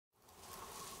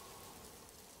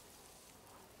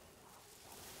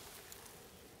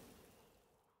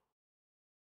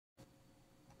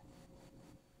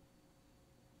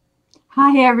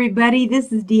Hi everybody,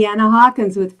 this is Deanna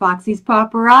Hawkins with Foxy's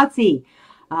Paparazzi.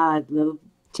 Little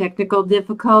technical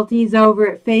difficulties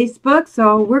over at Facebook,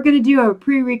 so we're going to do a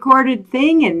pre-recorded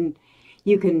thing, and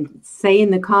you can say in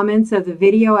the comments of the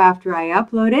video after I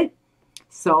upload it,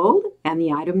 sold, and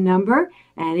the item number,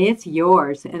 and it's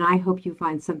yours. And I hope you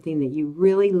find something that you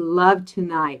really love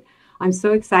tonight. I'm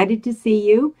so excited to see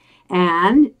you,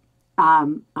 and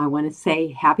I want to say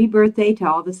happy birthday to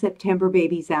all the September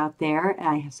babies out there.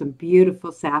 I have some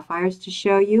beautiful sapphires to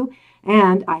show you,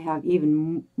 and I have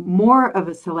even more of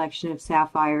a selection of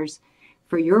sapphires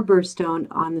for your birthstone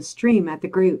on the stream at the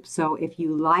group. So if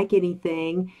you like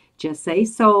anything, just say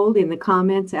sold in the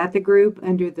comments at the group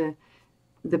under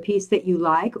the piece that you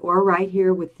like, or right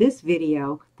here with this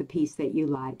video, the piece that you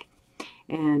like.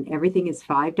 And everything is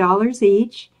 $5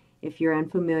 each. If you're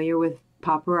unfamiliar with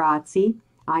paparazzi,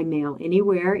 I mail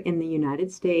anywhere in the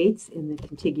United States, in the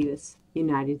contiguous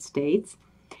United States.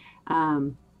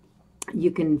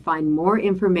 You can find more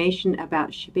information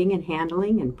about shipping and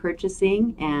handling and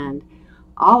purchasing and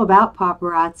all about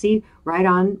paparazzi right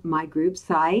on my group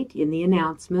site in the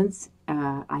announcements.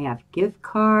 I have gift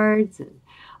cards and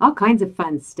all kinds of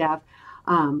fun stuff.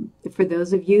 For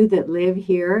those of you that live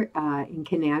here in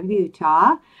Kanab,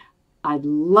 Utah, I'd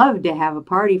love to have a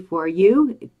party for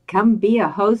you. Come be a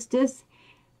hostess.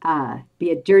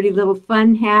 Be a dirty little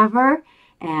fun haver,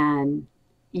 and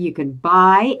you can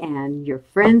buy, and your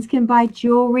friends can buy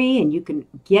jewelry, and you can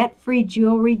get free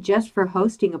jewelry just for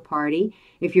hosting a party.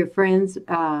 If your friends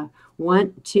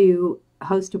want to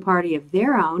host a party of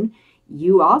their own,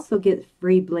 you also get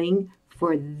free bling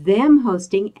for them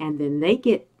hosting, and then they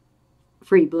get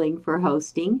free bling for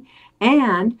hosting.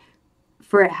 And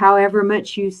for however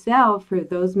much you sell, for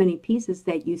those many pieces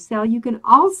that you sell, you can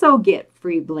also get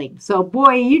free bling. So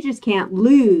boy, you just can't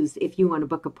lose if you want to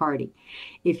book a party.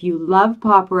 If you love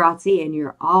paparazzi and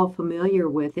you're all familiar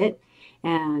with it,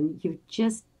 and you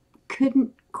just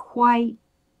couldn't quite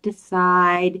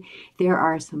decide, there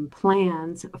are some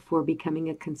plans for becoming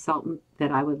a consultant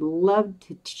that I would love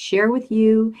to share with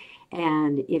you.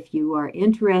 And if you are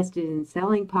interested in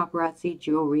selling paparazzi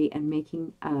jewelry and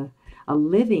making a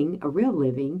living, a real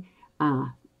living,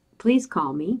 please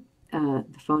call me. The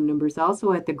phone number is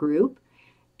also at the group,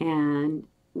 and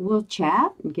we'll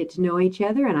chat and get to know each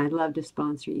other, and I'd love to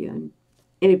sponsor you. And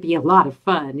it'd be a lot of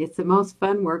fun. It's the most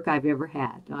fun work I've ever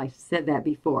had. I've said that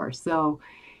before. So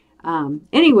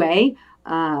anyway,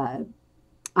 I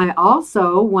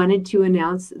also wanted to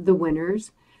announce the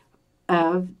winners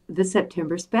of the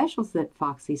September specials that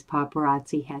Foxy's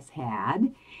Paparazzi has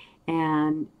had.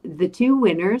 And the two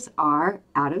winners are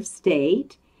out of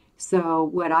state. So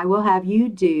what I will have you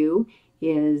do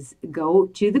is go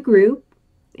to the group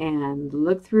and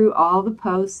look through all the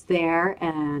posts there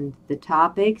and the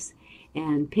topics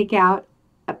and pick out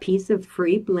a piece of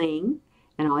free bling.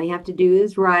 And all you have to do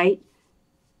is write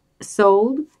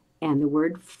sold and the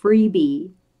word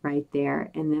freebie right there.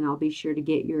 And then I'll be sure to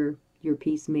get your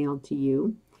piece mailed to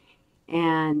you.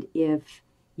 And if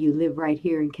you live right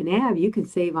here in Kanab, you can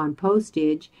save on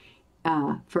postage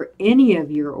for any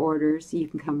of your orders. You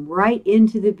can come right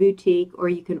into the boutique, or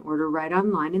you can order right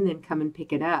online and then come and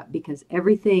pick it up, because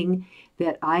everything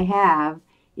that I have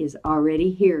is already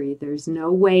here. There's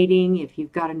no waiting. If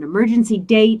you've got an emergency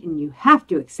date and you have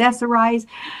to accessorize,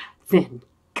 then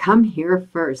come here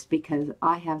first, because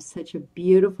I have such a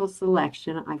beautiful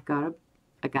selection. I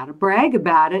got to brag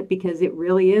about it because it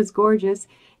really is gorgeous,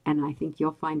 and I think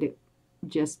you'll find it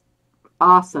just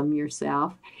awesome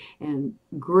yourself. And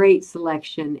great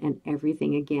selection, and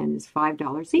everything again is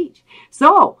 $5 each.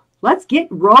 So let's get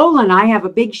rolling. I have a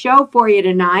big show for you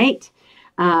tonight.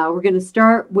 We're going to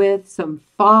start with some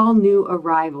fall new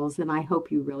arrivals, and I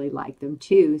hope you really like them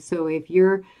too. So if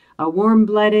you're a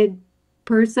warm-blooded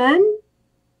person,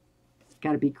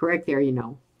 got to be correct there, you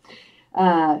know,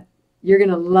 you're going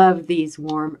to love these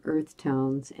warm earth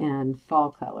tones and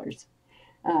fall colors.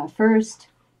 First,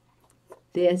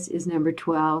 this is number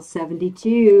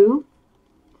 1272,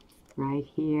 right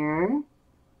here,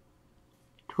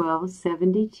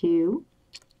 1272.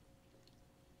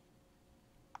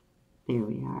 There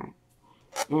we are.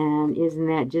 And isn't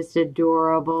that just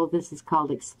adorable? This is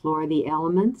called Explore the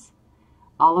Elements.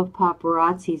 All of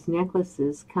Paparazzi's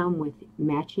necklaces come with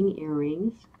matching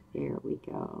earrings. There we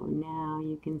go. Now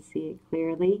you can see it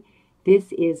clearly.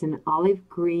 This is an olive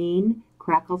green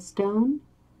crackle stone.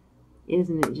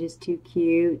 Isn't it just too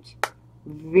cute?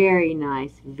 Very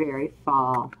nice, very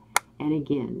fall. And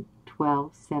again,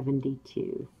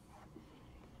 1272.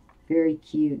 Very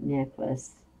cute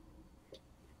necklace.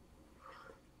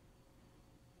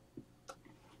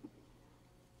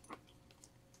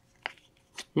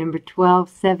 Number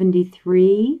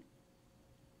 1273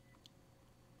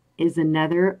 is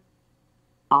another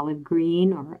olive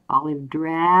green or olive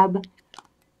drab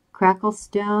crackle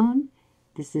stone.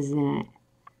 This is an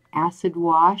acid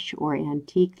wash or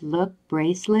antique look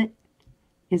bracelet.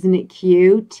 Isn't it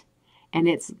cute? And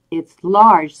it's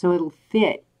large, so it'll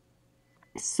fit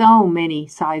so many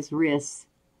size wrists.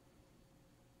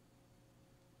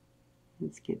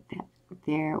 Let's get that.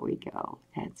 There we go.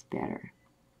 That's better.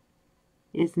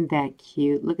 Isn't that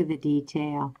cute? Look at the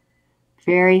detail.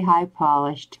 Very high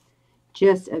polished.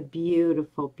 Just a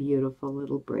beautiful, beautiful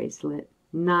little bracelet.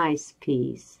 Nice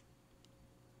piece.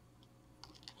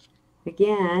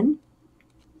 Again,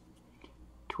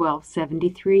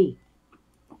 $12.73.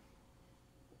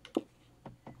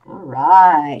 All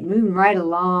right, moving right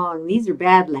along. These are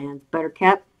Badlands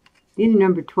Buttercup. These are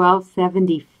number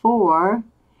 1274.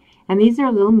 And these are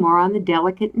a little more on the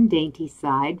delicate and dainty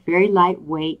side. Very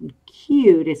lightweight and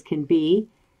cute as can be.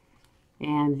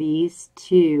 And these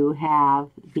two have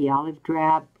the olive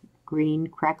drab green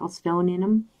crackle stone in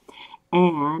them.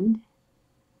 And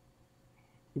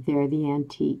they're the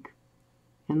antique.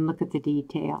 And look at the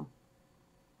detail.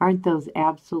 Aren't those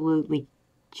absolutely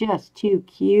just too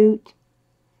cute?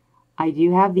 I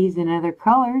do have these in other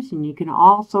colors, and you can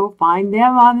also find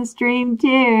them on the stream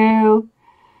too.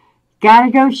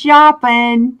 Gotta go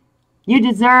shopping. You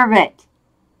deserve it.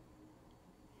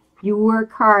 You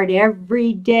work hard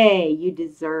every day. You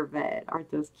deserve it.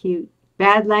 Aren't those cute?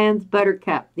 Badlands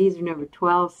Buttercup. These are number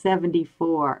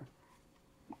 1274.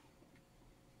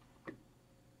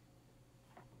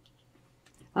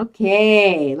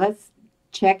 Okay, let's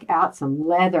check out some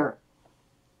leather.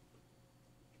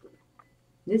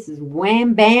 This is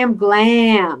Wham Bam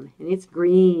Glam, and it's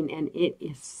green, and it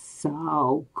is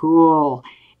so cool.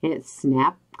 It's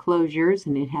snap closures,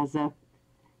 and it has a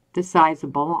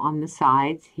decisable on the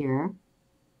sides here.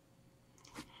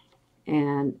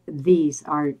 And these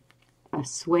are a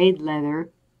suede leather.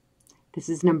 This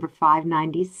is number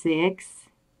 596.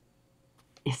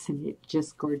 Isn't it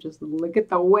just gorgeous? Look at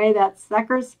the way that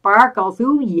sucker sparkles.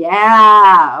 Ooh,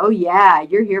 yeah. Oh, yeah.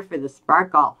 You're here for the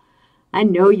sparkle. I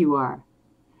know you are.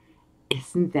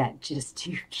 Isn't that just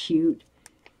too cute?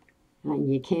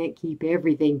 And you can't keep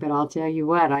everything, but I'll tell you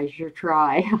what, I sure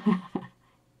try.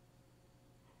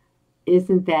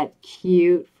 Isn't that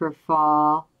cute for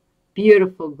fall?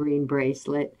 Beautiful green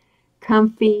bracelet.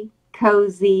 Comfy,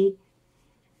 cozy,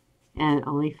 and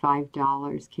only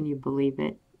 $5. Can you believe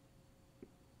it?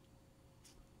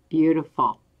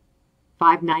 Beautiful.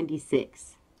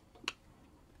 $5.96.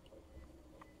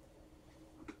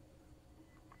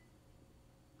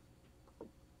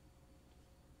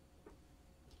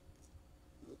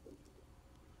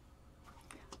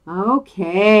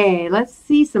 Okay, let's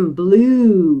see some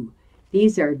blue.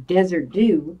 These are Desert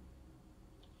Dew.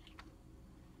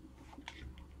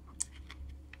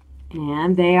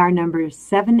 And they are number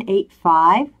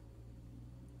 785.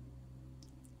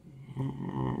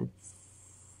 That's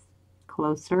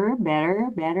closer, better.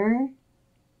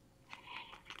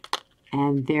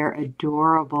 And they're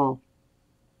adorable.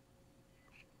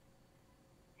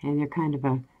 And they're kind of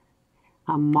a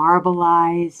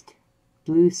marbleized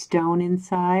blue stone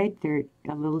inside. They're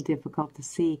a little difficult to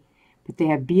see, but they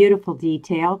have beautiful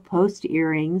detail. Post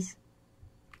earrings,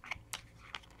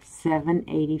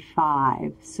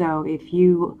 $7.85. So if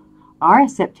you are a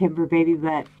September baby,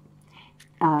 but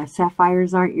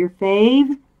sapphires aren't your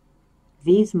fave,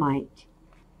 these might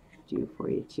do for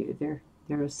you too.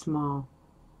 They're a small,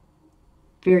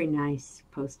 very nice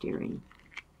post earring.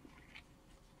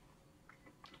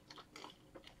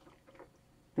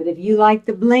 But if you like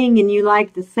the bling and you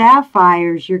like the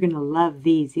sapphires, you're going to love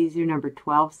these. These are number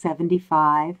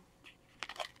 1275.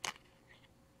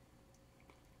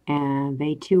 And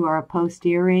they too are a post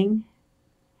earring.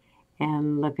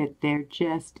 And look at, they're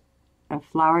just a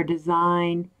flower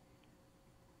design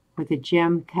with a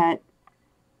gem cut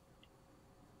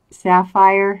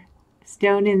sapphire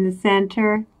stone in the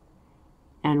center.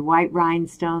 And white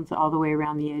rhinestones all the way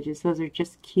around the edges. Those are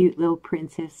just cute little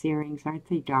princess earrings. Aren't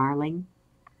they darling?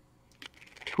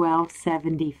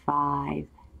 $12.75.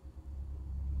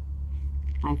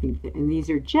 I think that, and these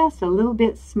are just a little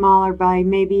bit smaller by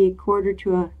maybe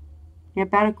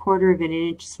about a quarter of an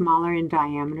inch smaller in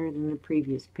diameter than the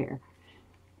previous pair.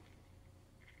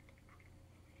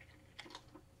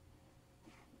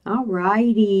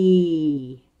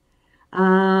 Alrighty.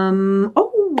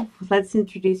 Oh, let's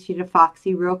introduce you to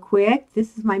Foxy real quick.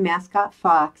 This is my mascot,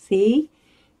 Foxy.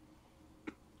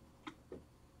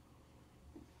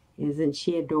 Isn't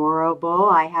she adorable?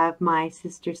 I have my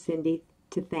sister Cindy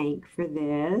to thank for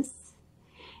this.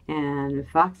 And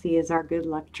Foxy is our good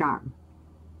luck charm.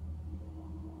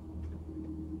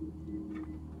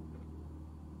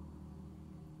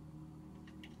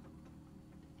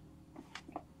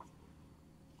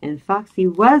 And Foxy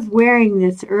was wearing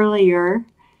this earlier,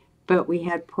 but we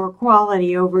had poor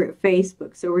quality over at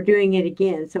Facebook, so we're doing it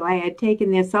again. So I had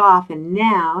taken this off, and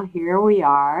now here we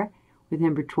are with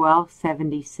number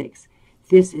 1276.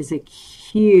 This is a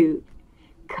cute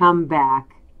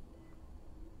comeback,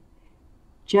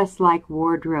 just like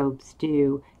wardrobes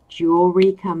do.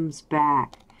 Jewelry comes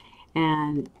back,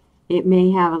 and it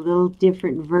may have a little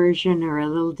different version or a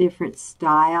little different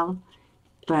style,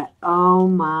 but oh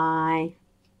my,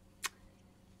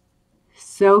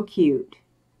 so cute.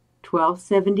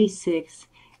 1276.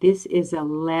 This is a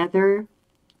leather,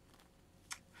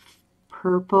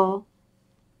 purple,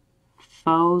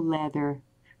 faux leather.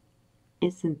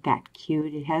 Isn't that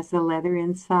cute? It has the leather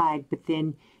inside, but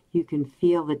then you can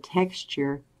feel the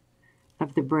texture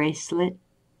of the bracelet.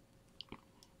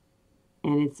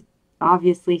 And it's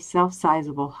obviously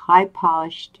self-sizable,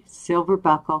 high-polished silver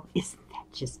buckle. Isn't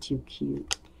that just too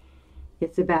cute?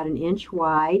 It's about 1 inch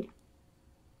wide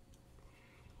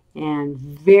and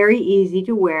very easy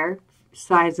to wear,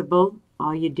 sizable.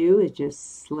 All you do is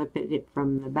just slip it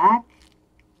from the back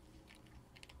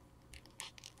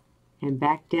and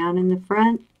back down in the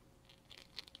front,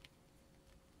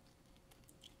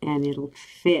 and it'll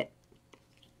fit.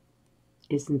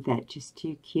 Isn't that just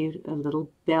too cute? A little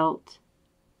belt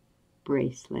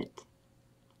bracelet.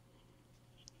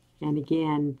 And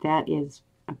again, that is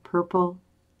a purple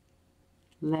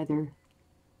leather.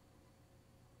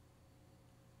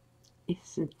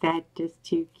 Isn't that just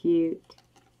too cute?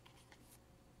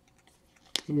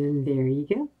 And there you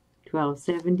go,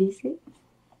 1276.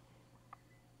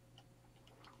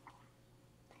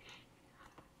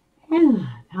 And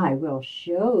I will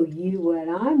show you what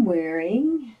I'm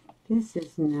wearing. This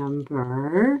is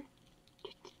number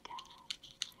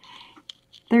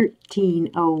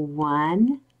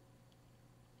 1301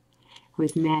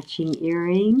 with matching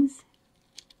earrings.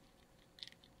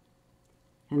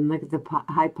 And look at the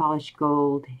high polished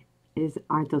gold.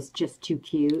 Aren't those just too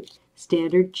cute?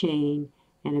 Standard chain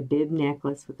and a bib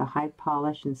necklace with a high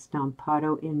polish and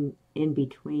stampado in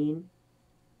between.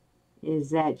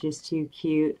 Is that just too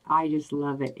cute? I just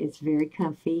love it. It's very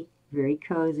comfy, very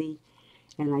cozy,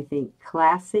 and I think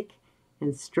classic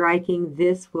and striking.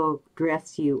 This will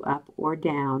dress you up or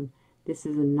down. This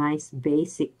is a nice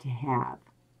basic to have.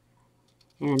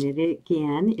 And it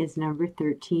again is number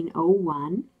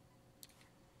 1301.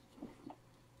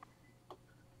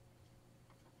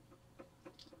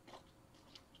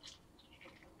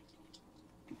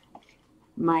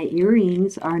 My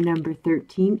earrings are number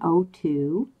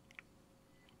 1302.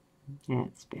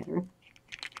 That's better.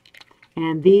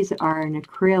 And these are an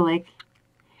acrylic,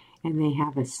 and they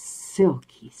have a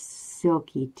silky,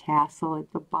 silky tassel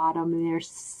at the bottom. And they're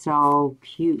so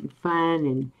cute and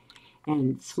fun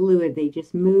and fluid. They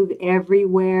just move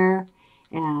everywhere,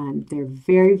 and they're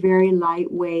very, very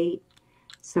lightweight.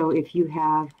 So if you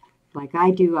have, like I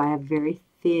do, I have very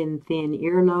thin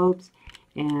earlobes,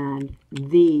 and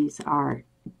these are,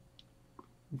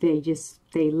 they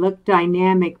look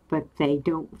dynamic, but they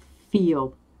don't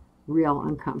feel real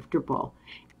uncomfortable.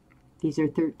 These are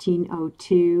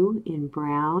 1302 in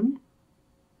brown.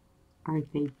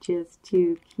 Aren't they just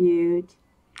too cute?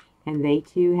 And they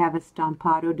too have a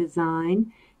stampado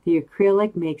design. The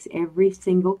acrylic makes every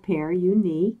single pair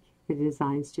unique. The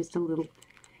design's just a little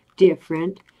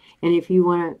different. And if you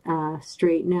want to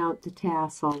straighten out the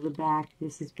tassel, the back,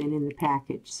 this has been in the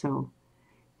package, so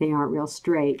they aren't real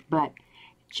straight, but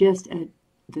just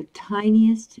the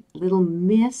tiniest little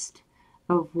mist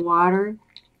of water,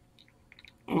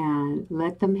 and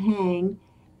let them hang,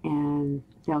 and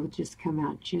they'll just come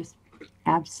out just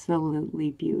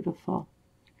absolutely beautiful,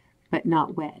 but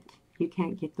not wet. You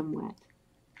can't get them wet.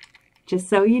 Just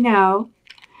so you know,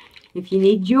 if you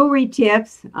need jewelry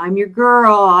tips, I'm your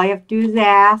girl. All you have to do is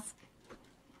ask.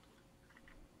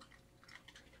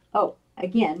 Oh,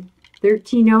 again,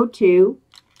 1302.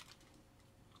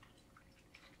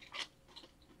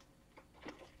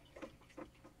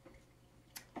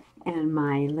 And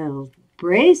my little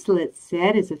bracelet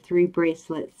set is a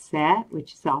 3-bracelet set,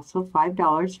 which is also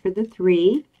 $5 for the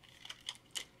 3.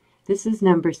 This is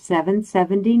number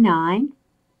 779.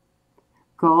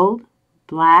 Gold,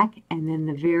 black, and then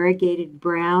the variegated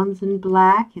browns and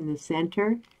black in the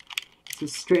center. It's a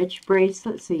stretch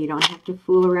bracelet, so you don't have to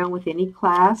fool around with any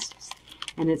clasps.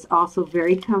 And it's also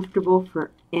very comfortable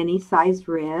for any size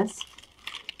wrist.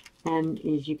 And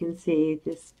as you can see,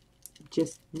 this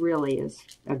just really is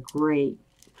a great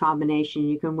combination.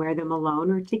 You can wear them alone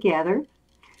or together.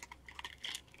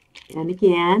 And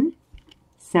again,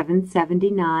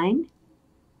 $7.79.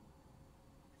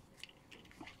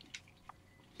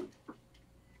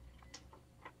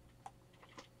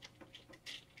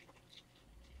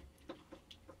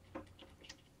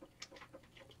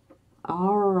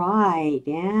 All right,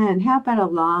 and how about a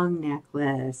long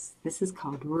necklace? This is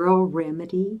called Rural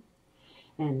Remedy,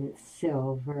 and it's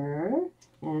silver,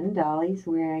 and Dolly's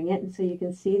wearing it, and so you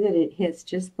can see that it hits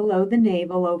just below the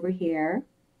navel over here.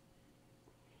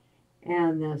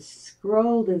 And the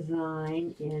scroll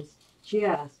design is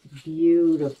just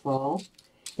beautiful.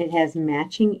 It has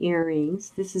matching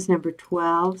earrings. This is number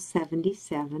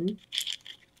 1277.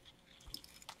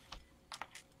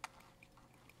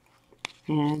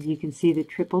 And you can see the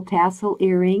triple tassel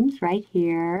earrings right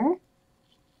here.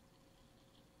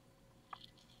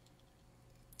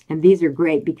 And these are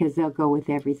great because they'll go with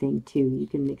everything too. You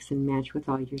can mix and match with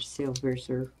all your silvers,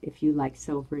 or if you like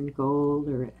silver and gold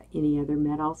or any other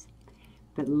metals.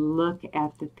 But look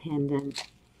at the pendant.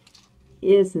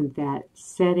 Isn't that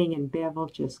setting and bevel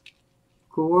just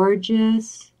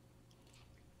gorgeous?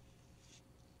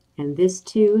 And this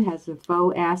too has a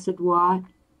faux acid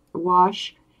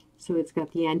wash. So it's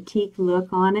got the antique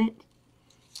look on it.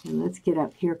 And let's get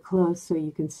up here close so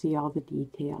you can see all the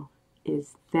detail.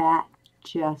 Is that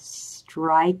just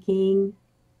striking?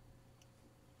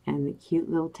 And the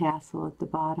cute little tassel at the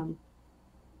bottom.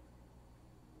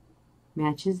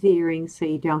 Matches the earrings so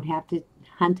you don't have to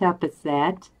hunt up a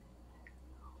set.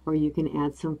 Or you can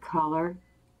add some color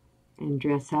and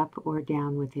dress up or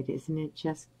down with it. Isn't it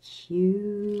just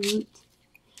cute?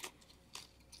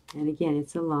 And again,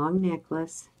 it's a long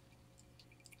necklace.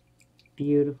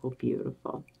 Beautiful,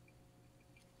 beautiful.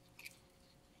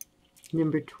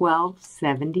 Number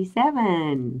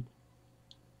 1277.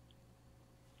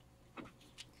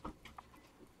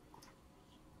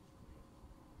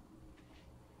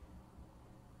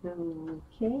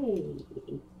 Okay.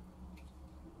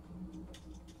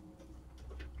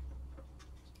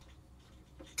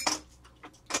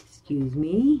 Excuse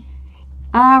me.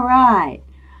 All right.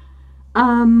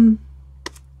 Oh,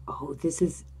 this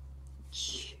is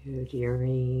cute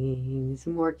earrings.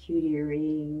 More cute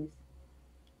earrings.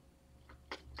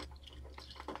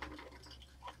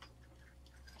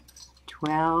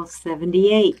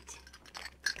 $12.78.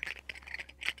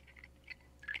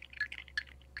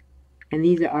 And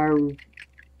these are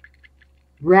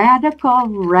Radical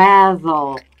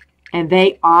Razzle. And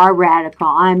they are radical.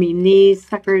 I mean, these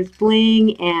suckers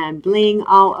bling and bling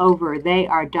all over. They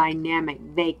are dynamic.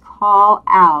 They call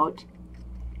out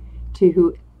to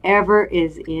whoever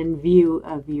is in view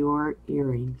of your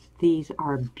earrings. These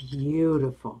are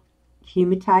beautiful.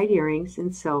 Hematite earrings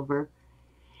in silver.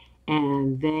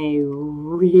 And they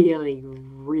really,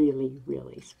 really,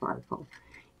 really sparkle.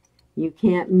 You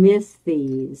can't miss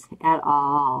these at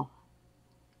all.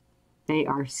 They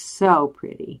are so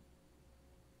pretty.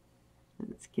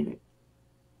 Let's get it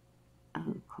a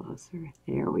little closer.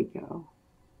 There we go.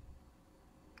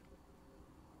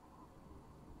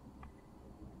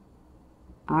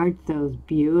 Aren't those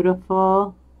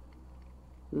beautiful?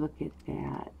 Look at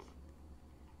that.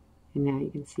 And now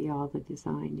you can see all the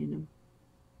design in them.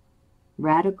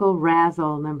 Radical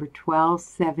Razzle, number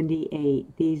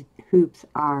 1278. These hoops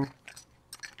are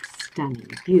stunning,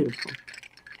 beautiful.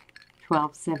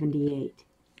 1278.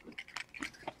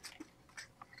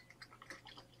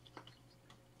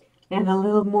 And a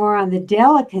little more on the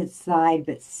delicate side,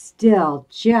 but still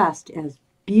just as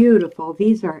beautiful.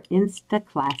 These are Insta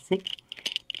Classic.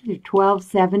 These are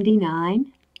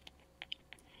 $12.79.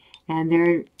 And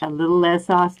they're a little less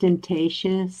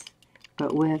ostentatious,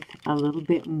 but with a little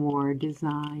bit more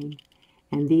design.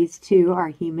 And these two are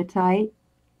hematite.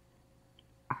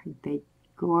 Aren't they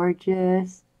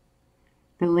gorgeous?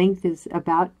 The length is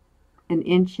about 1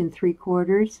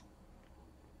 3/4 inches.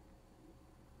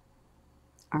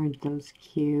 Aren't those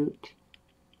cute?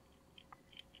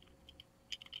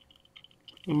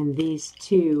 And these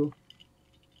two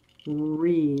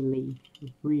really,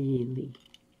 really,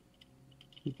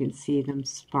 you can see them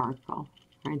sparkle.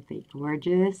 Aren't they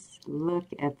gorgeous? Look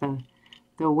at the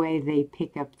way they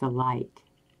pick up the light.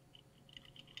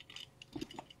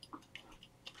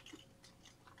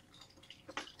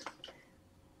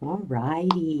 All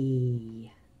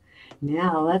righty.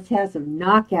 Now let's have some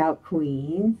knockout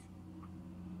queens.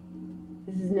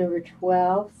 This is number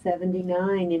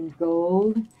 1279 in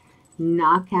gold.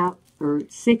 Knockout, or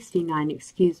 69,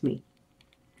 excuse me.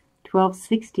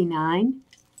 1269.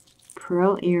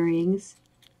 Pearl earrings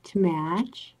to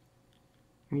match.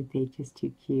 Aren't they just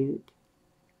too cute?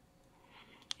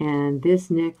 And this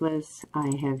necklace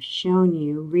I have shown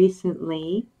you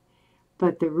recently.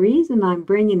 But the reason I'm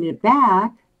bringing it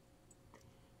back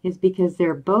is because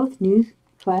they're both new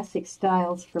classic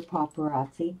styles for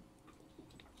Paparazzi.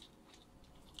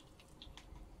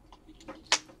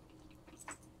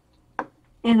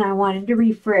 And I wanted to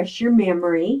refresh your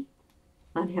memory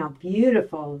on how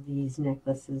beautiful these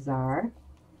necklaces are.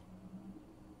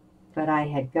 But I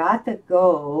had got the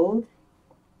gold,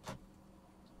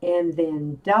 and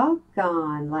then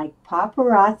doggone, like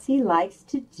Paparazzi likes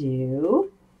to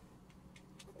do,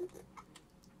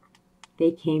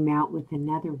 they came out with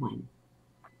another one.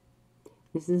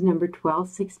 This is number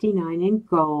 1269 in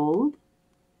gold.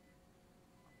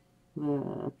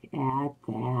 Look at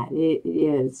that. It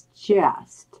is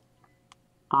just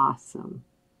awesome.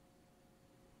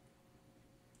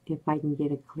 If I can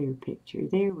get a clear picture.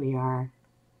 There we are.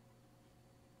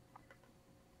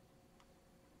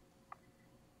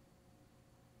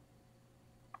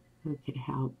 Look at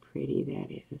how pretty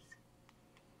that is.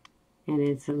 And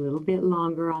it's a little bit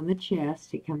longer on the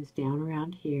chest. It comes down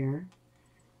around here,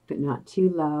 but not too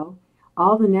low.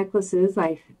 All the necklaces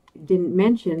I didn't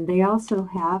mention, they also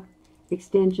have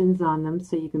extensions on them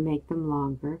so you can make them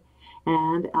longer.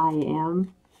 And I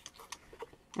am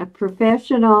a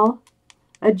professional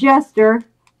adjuster,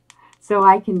 so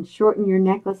I can shorten your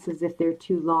necklaces if they're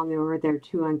too long or they're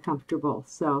too uncomfortable.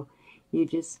 So you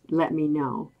just let me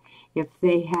know. If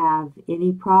they have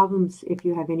any problems, if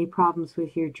you have any problems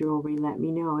with your jewelry, let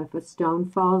me know. If a stone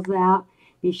falls out,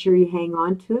 be sure you hang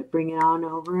on to it, bring it on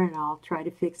over, and I'll try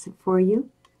to fix it for you.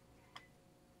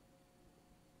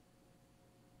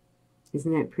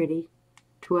 Isn't that pretty?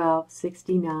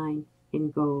 $12.69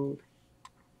 in gold.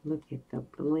 Look at the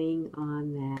bling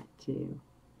on that, too.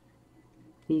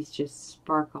 These just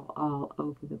sparkle all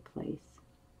over the place.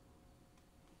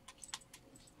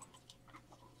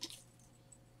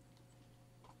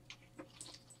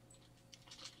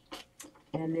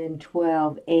 And then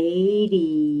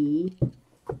 $12.80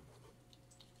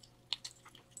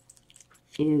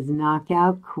 is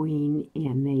Knockout Queen,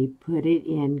 and they put it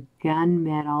in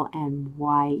gunmetal and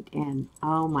white, and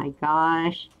oh my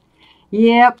gosh.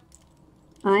 Yep,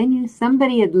 I knew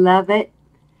somebody would love it,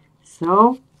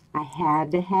 so I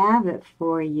had to have it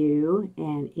for you,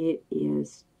 and it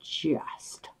is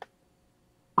just,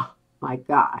 oh my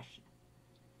gosh,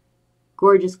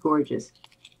 gorgeous, gorgeous.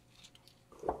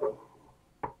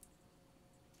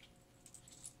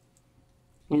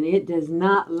 And it does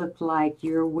not look like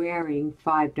you're wearing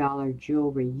 $5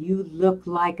 jewelry. You look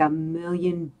like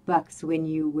 $1,000,000 when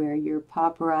you wear your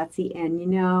Paparazzi, and you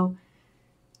know,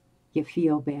 you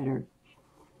feel better.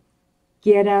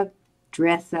 Get up,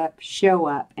 dress up, show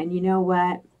up, and you know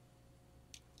what?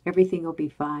 Everything will be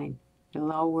fine.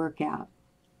 It'll all work out.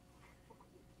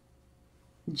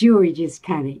 Jewelry just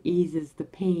kind of eases the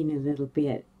pain a little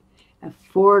bit,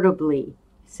 affordably,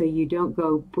 so you don't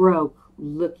go broke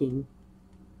looking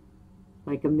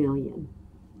like $1,000,000.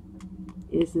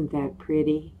 Isn't that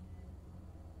pretty?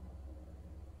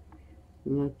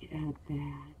 Look at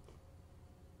that.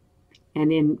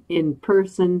 And in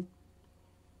person,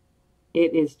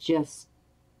 it is just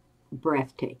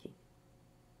breathtaking.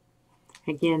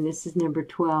 Again, this is number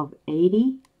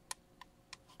 1280.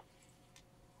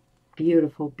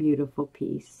 Beautiful, beautiful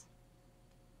piece.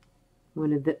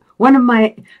 Another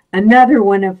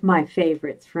one of my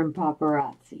favorites from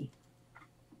Paparazzi.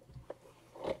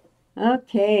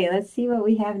 Okay, let's see what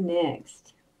we have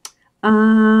next.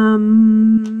 Oh,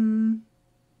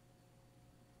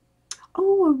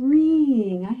 a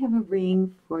ring. I have a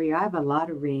ring for you. I have a lot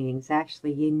of rings.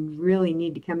 Actually, you really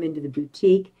need to come into the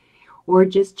boutique or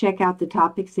just check out the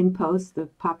topics in posts, the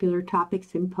popular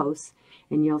topics in posts,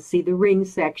 and you'll see the ring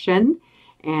section.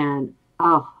 And,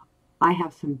 oh, I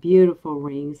have some beautiful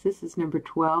rings. This is number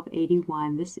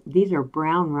 1281. These are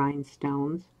brown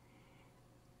rhinestones.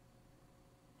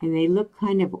 And they look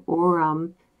kind of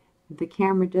aurum. The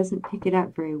camera doesn't pick it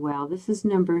up very well. This is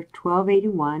number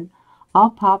 1281.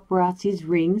 All Paparazzi's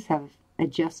rings have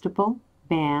adjustable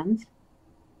bands.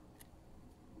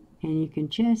 And you can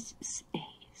just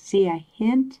see a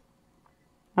hint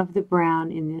of the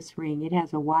brown in this ring. It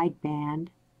has a wide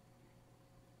band.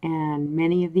 And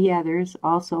many of the others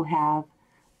also have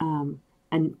a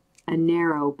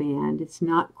narrow band. It's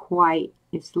not quite,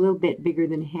 it's a little bit bigger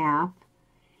than half.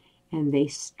 And they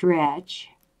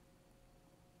stretch,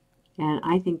 and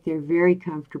I think they're very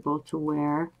comfortable to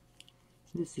wear.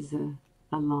 This is a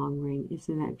long ring.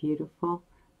 Isn't that beautiful?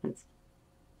 Let's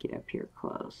get up here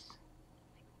close.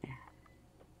 Like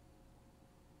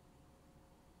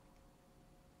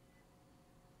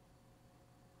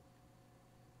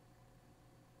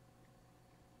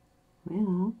that.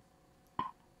 Well,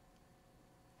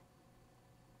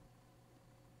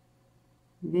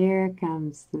 there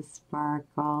comes the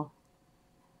sparkle.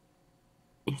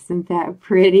 Isn't that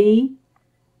pretty?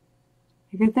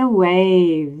 Look at the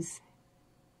waves.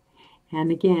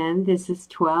 And again, this is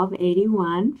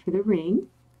 1281 for the ring.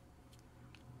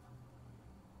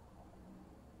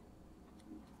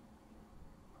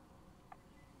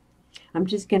 I'm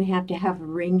just going to have a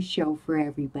ring show for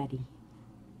everybody.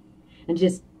 And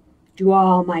just do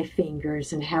all my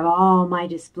fingers and have all my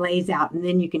displays out. And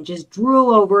then you can just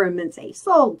drool over them and say,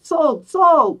 sold, sold,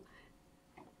 sold.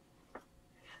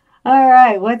 All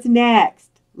right, what's next?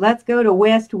 Let's go to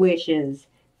West Wishes.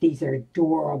 These are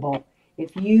adorable.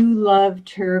 If you love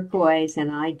turquoise,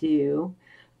 and I do,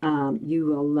 you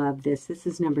will love this. This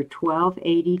is number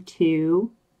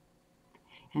 1282.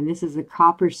 And this is a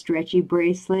copper stretchy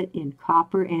bracelet in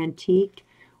copper antique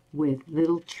with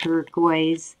little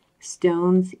turquoise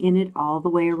stones in it all the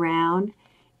way around.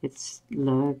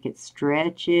 Look, it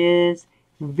stretches,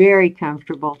 very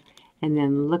comfortable. And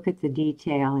then look at the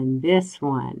detail in this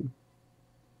one.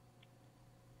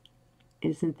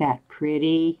 Isn't that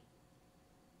pretty?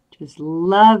 Just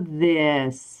love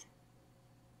this.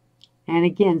 And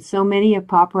again, so many of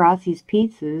Paparazzi's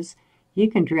pieces, you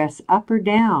can dress up or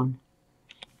down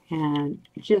and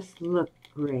just look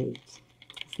great.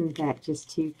 Isn't that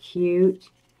just too cute?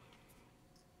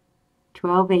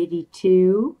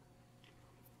 1282,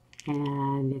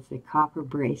 and it's a copper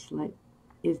bracelet.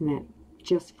 Isn't it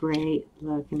just great?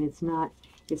 Look, and it's not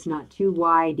too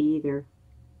wide either.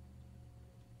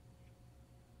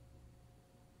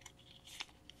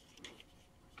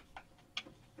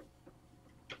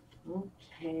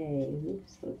 Okay,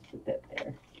 oops, let's put that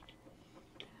there.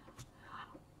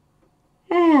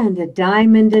 And a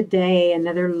diamond a day,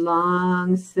 another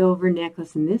long silver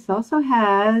necklace, and this also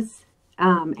has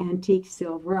antique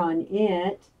silver on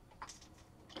it.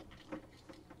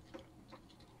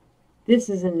 This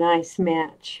is a nice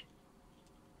match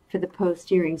for the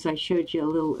post earrings I showed you a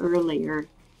little earlier.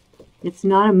 It's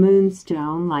not a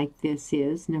moonstone like this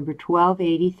is, number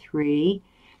 1283.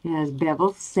 It has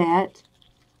bevel set,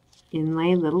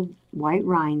 inlay little white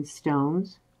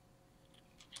rhinestones,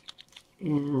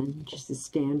 and just a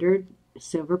standard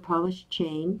silver polished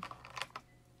chain.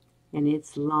 And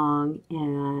it's long,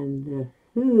 and the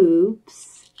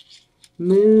hoops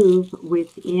move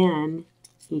within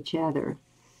each other.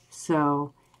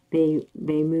 So they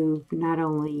move not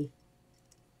only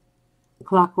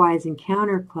clockwise and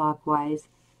counterclockwise,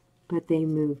 but they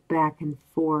move back and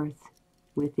forth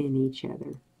within each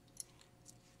other.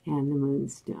 And the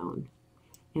moonstone.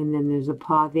 And then there's a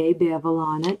pave bevel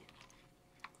on it.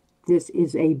 This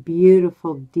is a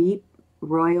beautiful deep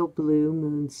royal blue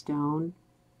moonstone.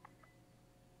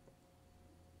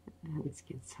 Let's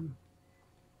get some.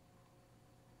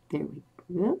 There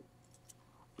we go.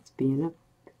 It's being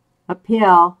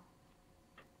uphill.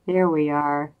 There we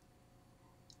are.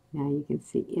 Now you can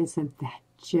see, isn't that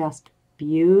just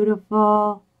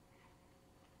beautiful?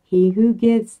 He who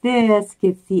gets this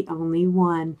gets the only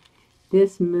one.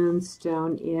 This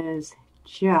moonstone is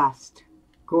just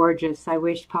gorgeous. I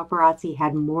wish Paparazzi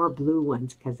had more blue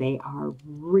ones because they are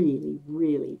really,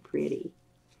 really pretty.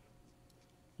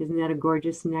 Isn't that a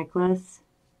gorgeous necklace?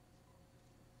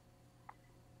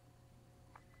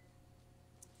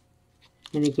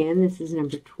 And again, this is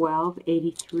number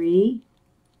 1283.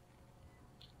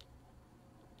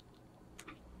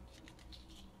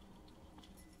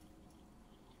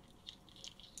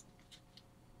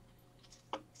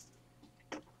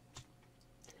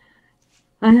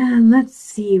 Let's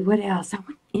see, what else?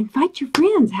 Invite your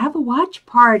friends. Have a watch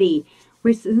party.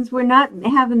 Since we're not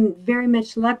having very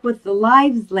much luck with the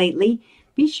lives lately,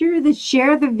 be sure to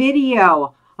share the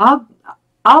video.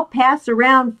 I'll pass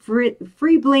around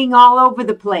free bling all over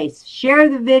the place. Share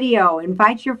the video.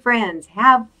 Invite your friends.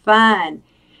 Have fun.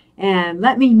 And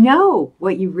let me know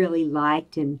what you really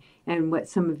liked and what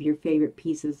some of your favorite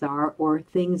pieces are, or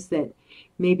things that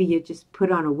maybe you just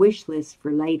put on a wish list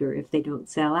for later if they don't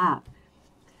sell out.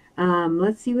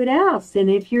 Let's see what else. And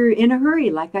if you're in a hurry,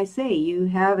 like I say, you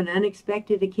have an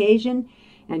unexpected occasion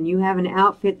and you have an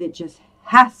outfit that just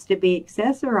has to be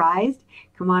accessorized,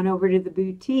 come on over to the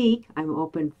boutique. I'm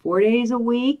open 4 days a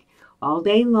week, all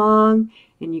day long,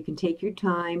 and you can take your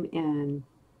time and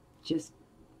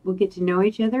we'll get to know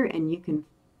each other, and you can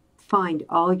find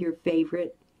all your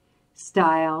favorite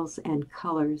styles and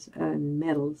colors and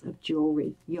metals of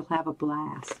jewelry. You'll have a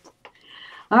blast.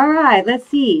 All right, let's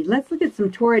see. Let's look at some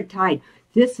Torrid Tide.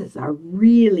 This is a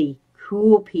really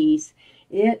cool piece.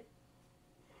 It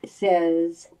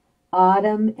says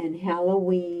autumn and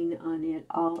Halloween on it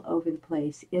all over the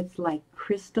place. It's like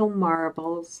crystal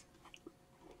marbles.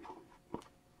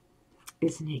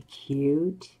 Isn't it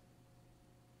cute?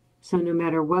 So no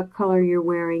matter what color you're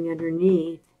wearing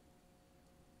underneath,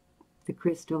 the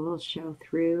crystal will show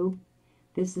through.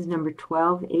 This is number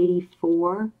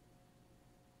 1284.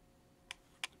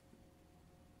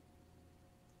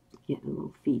 Getting a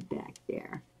little feedback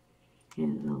there.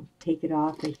 And I'll take it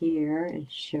off of here and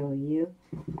show you.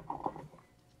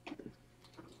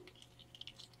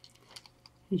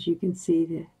 As you can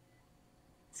see,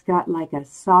 it's got like a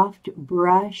soft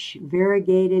brush,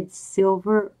 variegated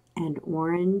silver and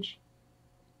orange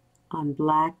on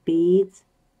black beads.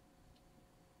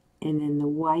 And then the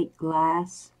white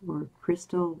glass or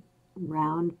crystal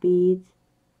round beads.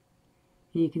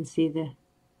 And you can see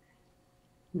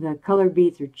the colored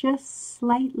beads are just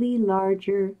slightly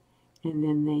larger, and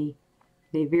then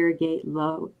they variegate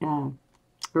low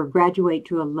or graduate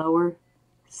to a lower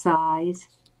size.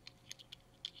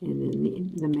 And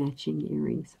then the matching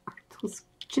earrings. Aren't those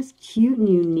just cute and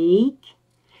unique?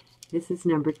 This is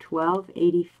number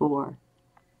 1284.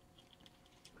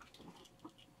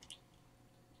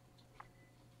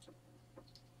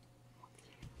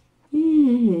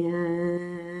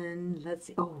 And let's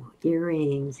see. Oh,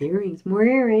 earrings, earrings, more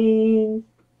earrings.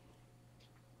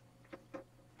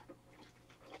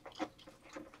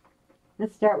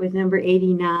 Let's start with number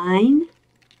 89.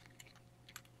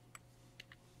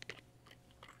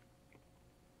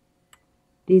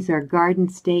 These are Garden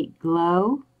State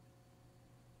Glow.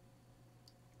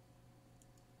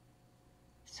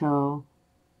 So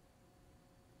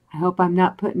I hope I'm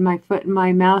not putting my foot in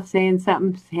my mouth saying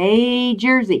something. Hey,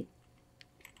 Jersey.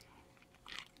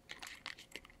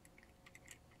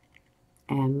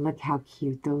 And look how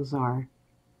cute those are.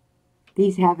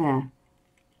 These have an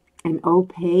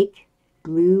opaque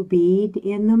blue bead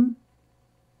in them.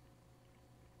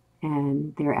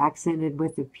 And they're accented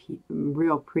with the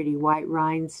real pretty white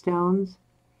rhinestones.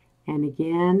 And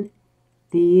again,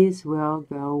 these will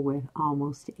go with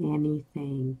almost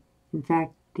anything. In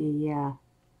fact, the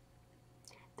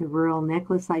rural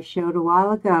necklace I showed a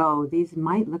while ago, these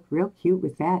might look real cute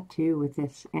with that too, with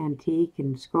this antique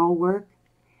and scroll work.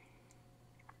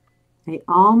 They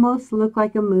almost look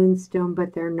like a moonstone,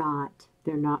 but they're not.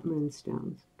 They're not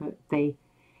moonstones, but they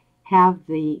have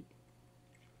the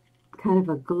kind of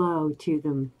a glow to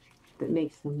them that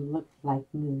makes them look like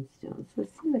moonstones.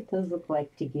 Let's see what those look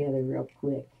like together real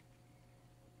quick.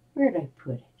 Where did I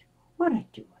put it? What did I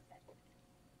do with it?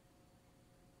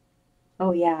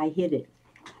 Oh yeah, I hid it.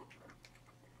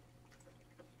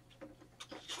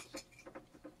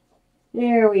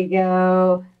 There we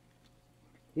go.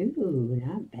 Ooh,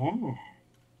 not bad.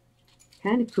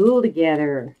 Kind of cool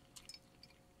together.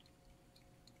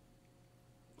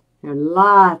 There are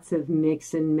lots of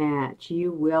mix and match.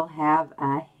 You will have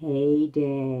a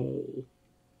heyday.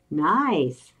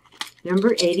 Nice.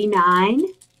 Number 89.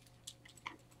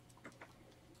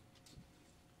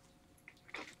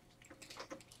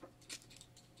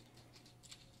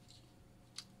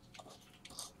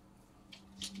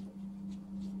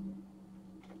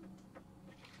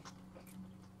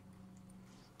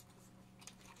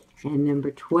 And number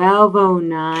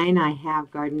 1209, I have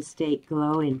Garden State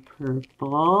Glow in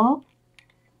purple.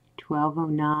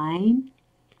 1209.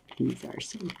 These are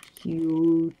so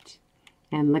cute.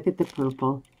 And look at the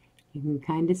purple. You can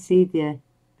kind of see the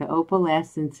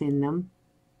opalescence in them.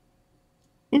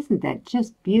 Isn't that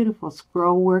just beautiful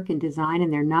scroll work and design?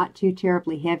 And they're not too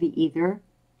terribly heavy either.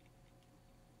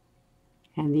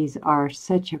 And these are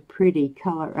such a pretty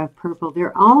color of purple.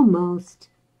 They're almost,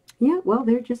 yeah, well,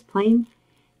 they're just plain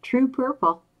true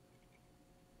purple.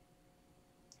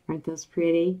 Aren't those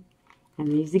pretty?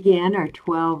 And these again are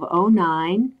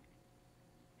 1209.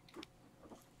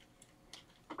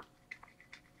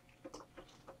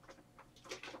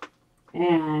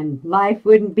 And life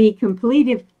wouldn't be complete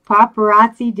if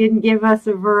Paparazzi didn't give us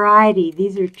a variety.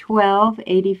 These are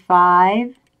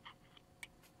 1285.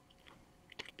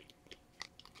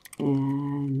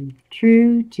 And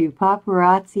true to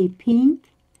Paparazzi pink.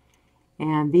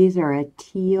 And these are a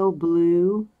teal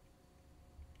blue.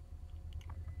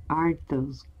 Aren't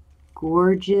those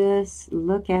gorgeous?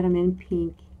 Look at them in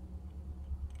pink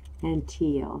and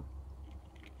teal.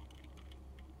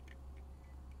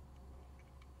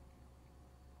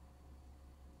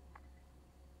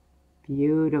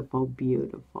 Beautiful,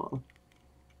 beautiful.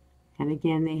 And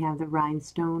again, they have the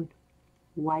rhinestone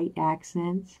white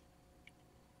accents.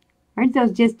 Aren't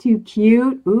those just too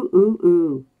cute? Ooh, ooh,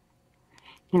 ooh.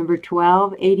 Number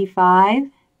 1285.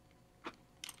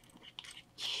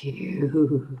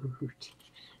 Cute.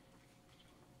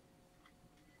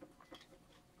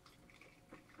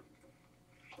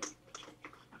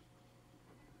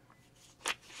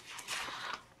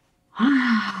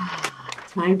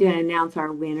 Time to announce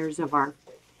our winners of our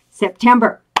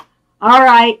September. All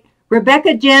right,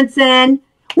 Rebecca Jensen.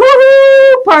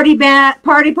 Woohoo! Party,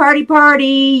 party, party, party.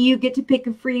 You get to pick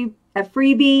a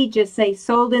freebie. Just say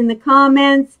sold in the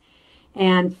comments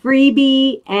and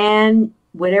freebie, and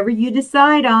whatever you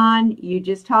decide on, you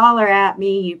just holler at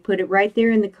me. You put it right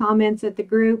there in the comments at the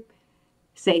group.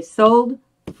 Say sold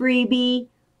freebie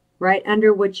right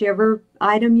under whichever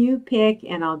item you pick,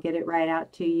 and I'll get it right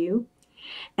out to you.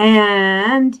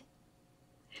 And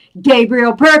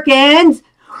Gabriel Perkins,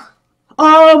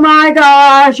 oh my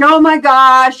gosh,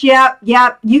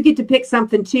 yep, you get to pick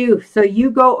something too. So you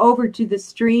go over to the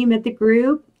stream at the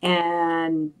group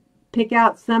and pick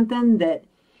out something that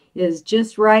is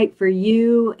just right for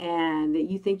you and that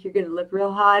you think you're going to look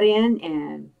real hot in,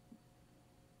 and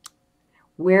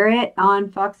wear it on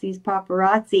Foxy's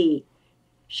Paparazzi.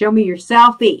 Show me your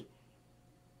selfie.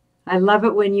 I love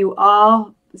it when you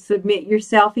all submit your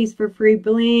selfies for free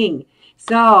bling.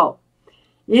 So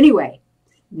anyway,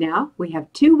 now we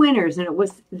have 2 winners, and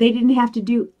they didn't have to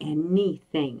do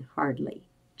anything hardly.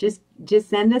 Just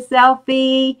send a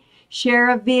selfie, share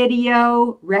a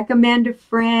video, recommend a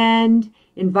friend,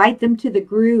 invite them to the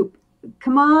group.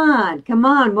 Come on,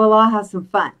 we'll all have some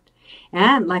fun.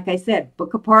 And like I said,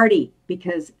 book a party,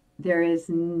 because there is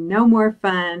no more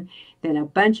fun than a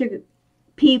bunch of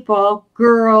people,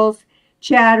 girls,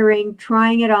 chattering,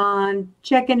 trying it on,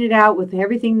 checking it out with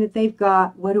everything that they've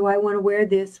got. What do I want to wear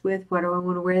this with? What do I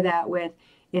want to wear that with?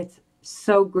 It's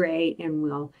so great, and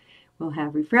we'll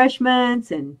have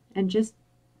refreshments and just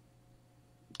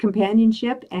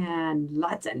companionship and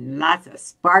lots of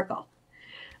sparkle.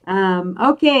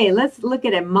 Okay, let's look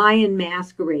at a Mayan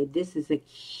masquerade. This is a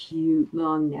cute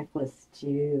long necklace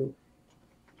too.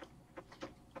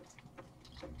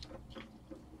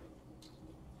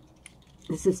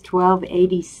 This is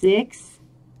 $12.86,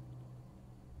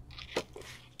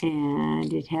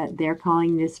 and they're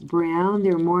calling this brown.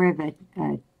 They're more of a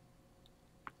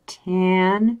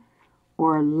tan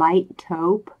or light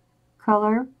taupe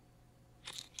color.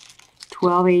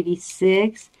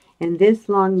 $12.86, and this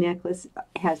long necklace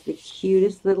has the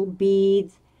cutest little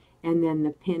beads, and then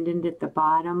the pendant at the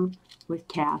bottom with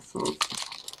tassels.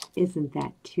 Isn't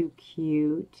that too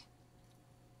cute?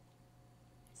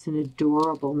 It's an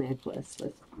adorable necklace.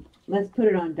 Let's put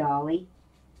it on Dolly.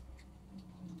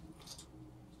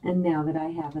 And now that I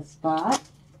have a spot,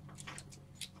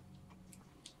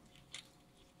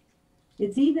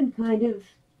 it's even kind of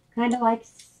like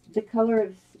the color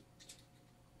of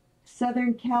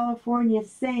Southern California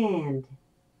sand.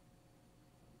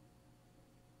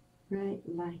 Right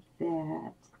like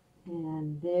that.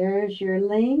 And there's your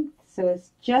length. So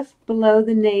it's just below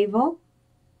the navel.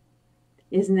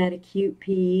 Isn't that a cute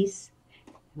piece?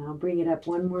 And I'll bring it up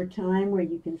one more time where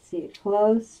you can see it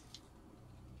close.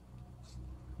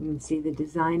 You can see the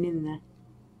design in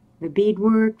the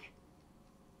beadwork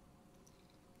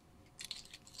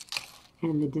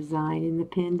and the design in the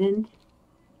pendant.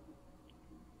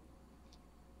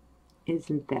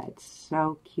 Isn't that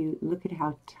so cute? Look at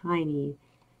how tiny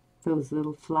those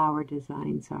little flower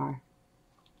designs are.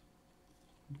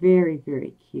 Very,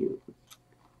 very cute.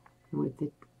 With the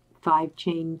 5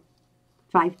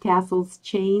 tassels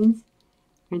chains.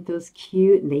 Aren't those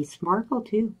cute? And they sparkle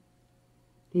too.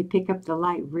 They pick up the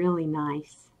light really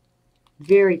nice.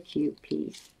 Very cute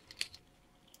piece.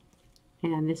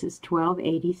 And this is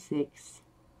 $12.86.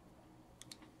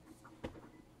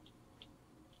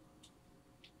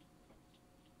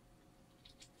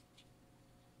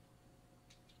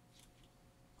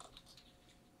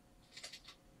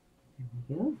 There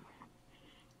we go.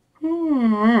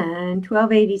 And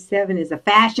 $12.87 is a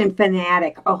Fashion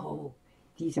Fanatic. Oh,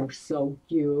 these are so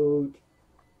cute.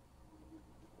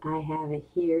 I have it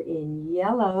here in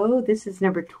yellow. This is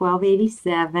number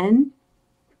 $12.87.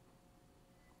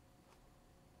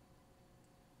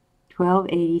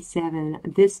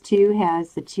 $12.87. This too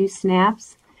has the 2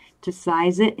 snaps to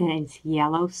size it, and it's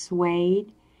yellow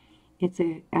suede. It's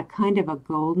a kind of a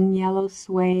golden yellow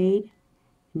suede.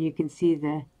 And you can see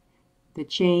the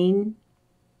chain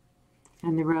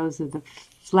and the rows of the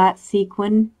flat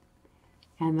sequin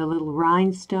and the little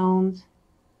rhinestones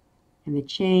and the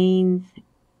chains.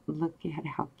 Look at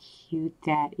how cute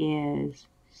that is.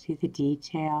 See the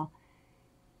detail?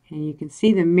 And you can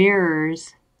see the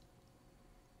mirrors,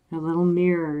 the little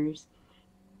mirrors.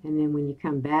 And then when you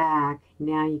come back,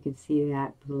 now you can see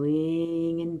that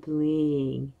bling and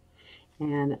bling.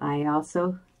 And I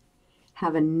also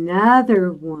have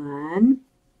another one.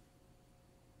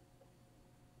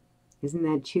 Isn't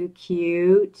that too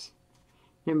cute?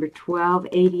 Number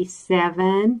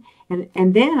 $12.87.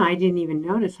 And then I didn't even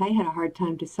notice. I had a hard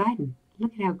time deciding.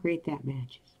 Look at how great that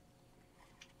matches.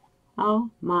 Oh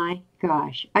my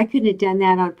gosh. I couldn't have done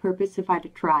that on purpose if I'd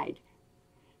have tried.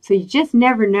 So you just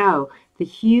never know. The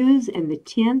hues and the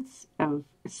tints of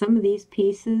some of these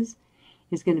pieces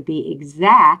is going to be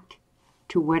exact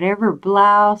to whatever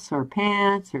blouse or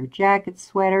pants or jacket,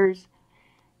 sweaters.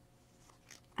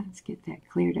 Let's get that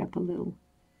cleared up a little.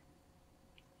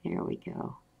 There we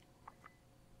go.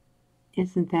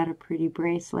 Isn't that a pretty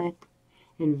bracelet?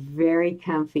 And very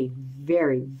comfy.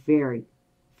 Very, very,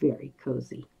 very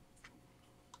cozy.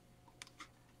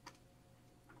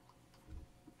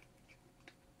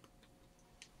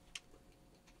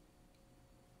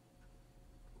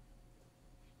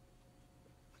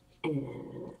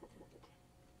 And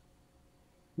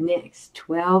next,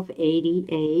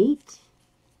 $12.88.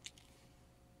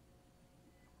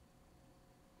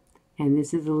 And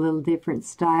this is a little different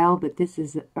style, but this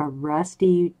is a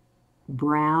rusty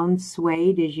brown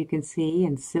suede, as you can see,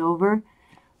 and silver.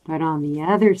 But on the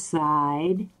other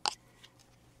side,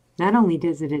 not only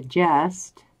does it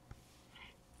adjust,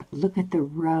 look at the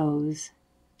rows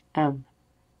of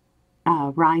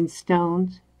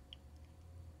rhinestones,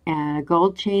 and a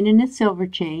gold chain and a silver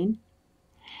chain.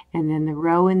 And then the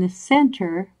row in the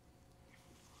center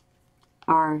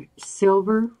are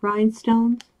silver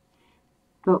rhinestones.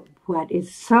 But what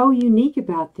is so unique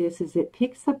about this is it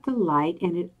picks up the light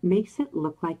and it makes it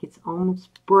look like it's almost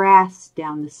brass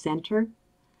down the center.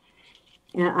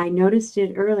 And I noticed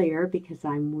it earlier because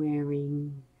I'm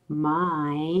wearing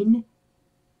mine.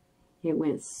 It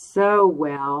went so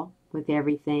well with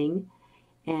everything.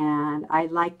 And I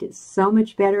liked it so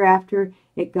much better after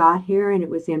it got here and it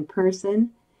was in person.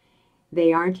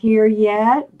 They aren't here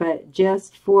yet, but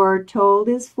just foretold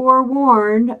is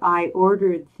forewarned. I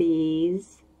ordered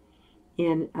these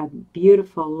in a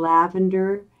beautiful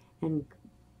lavender and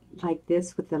like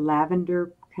this with the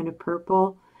lavender kind of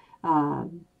purple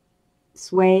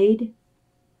suede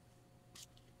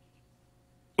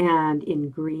and in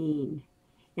green.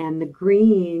 And the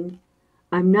green,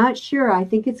 I'm not sure. I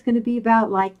think it's going to be about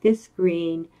like this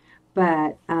green,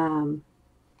 but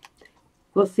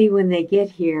we'll see when they get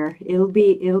here. It'll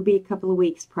be a couple of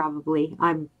weeks probably.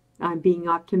 I'm being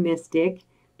optimistic,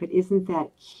 but isn't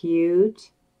that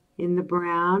cute in the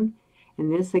brown?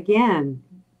 And this again,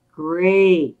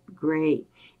 great, great.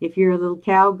 If you're a little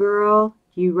cowgirl,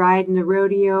 do you ride in the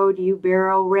rodeo? Do you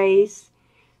barrel race?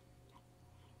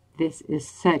 This is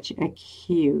such a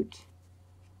cute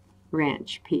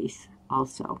wrench piece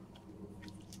also.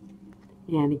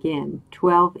 And again,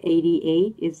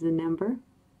 $12.88 is the number.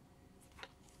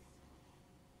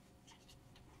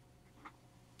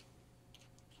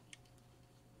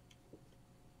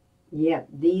 Yep,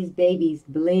 these babies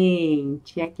bling.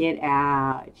 Check it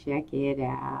out. Check it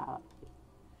out.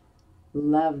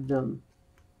 Love them.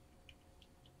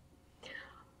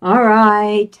 All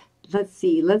right. Let's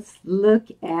see. Let's look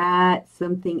at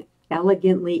something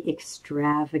elegantly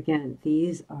extravagant.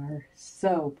 These are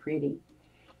so pretty.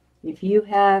 If you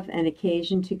have an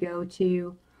occasion to go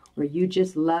to, or you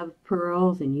just love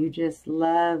pearls and you just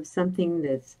love something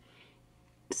that's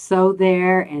so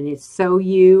there and it's so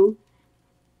you,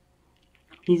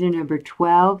 these are number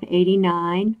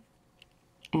 $12.89,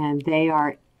 and they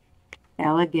are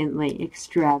elegantly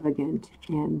extravagant,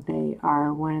 and they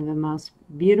are one of the most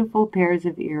beautiful pairs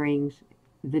of earrings,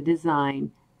 the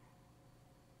design,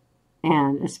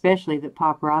 and especially that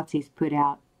Paparazzi's put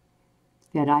out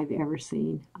that I've ever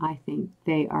seen. I think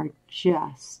they are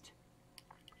just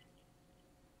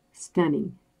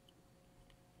stunning.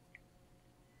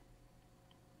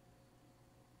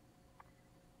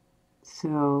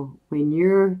 So when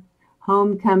you're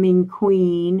homecoming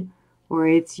queen, or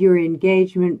it's your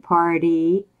engagement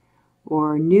party,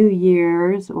 or New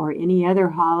Year's, or any other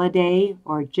holiday,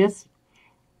 or just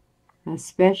a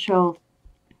special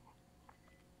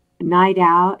night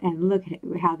out, and look at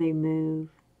how they move.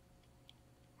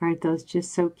 Aren't those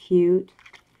just so cute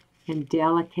and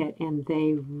delicate? And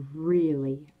they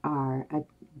really are a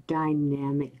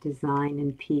dynamic design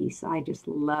and piece. I just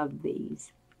love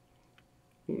these.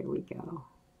 There we go.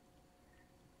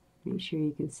 Make sure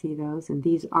you can see those. And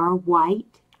these are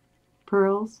white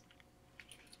pearls.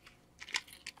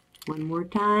 One more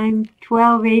time,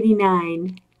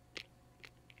 $12.89.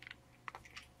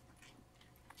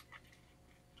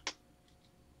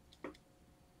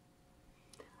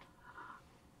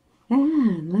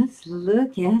 And let's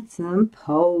look at some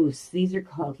posts. These are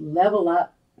called Level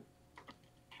Up.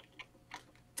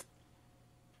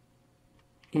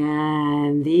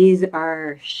 And these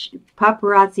are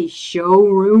Paparazzi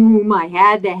Showroom. I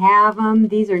had to have them.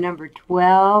 These are number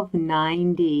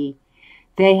 $12.90.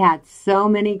 They had so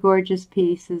many gorgeous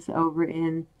pieces over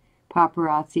in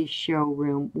Paparazzi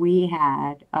Showroom. We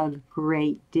had a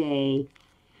great day.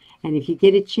 And if you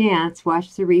get a chance,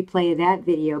 watch the replay of that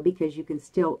video because you can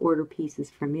still order pieces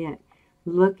from it.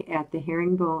 Look at the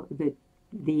herringbone,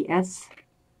 the S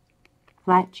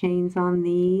flat chains on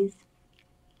these.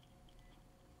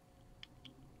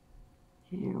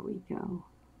 There we go.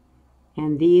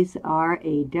 And these are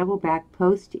a double back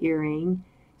post earring,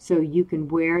 so you can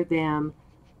wear them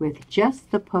with just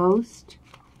the post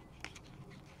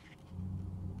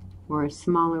or a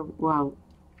smaller, well,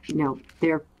 no,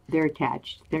 they're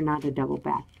attached. They're not a double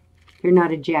back. They're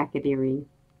not a jacket earring.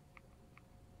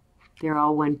 They're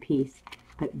all one piece.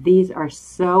 But these are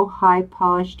so high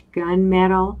polished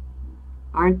gunmetal.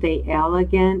 Aren't they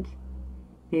elegant?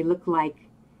 They look like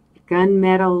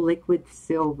gunmetal liquid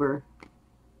silver,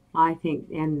 I think.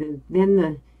 And then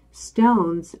the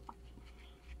stones,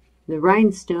 the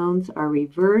rhinestones are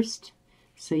reversed,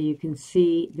 so you can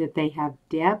see that they have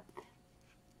depth,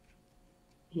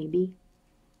 maybe.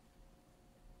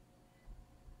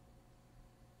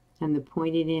 And the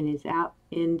pointed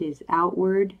end is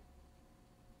outward.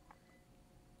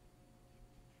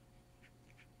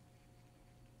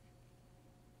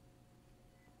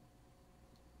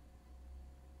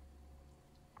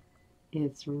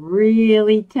 It's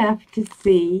really tough to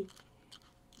see,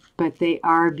 but they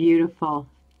are beautiful.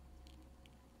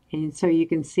 And so you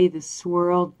can see the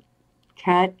swirled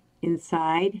cut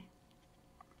inside.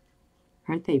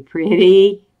 Aren't they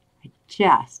pretty? I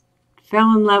just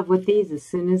fell in love with these as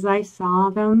soon as I saw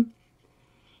them.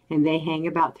 And they hang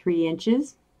about 3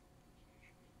 inches.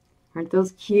 Aren't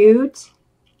those cute?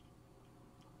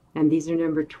 And these are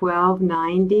number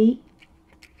 1290.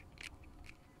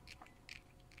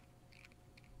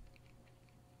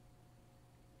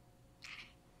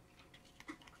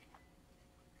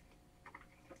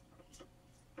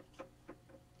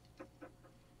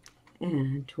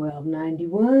 And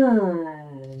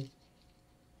 1291.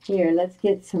 Here, let's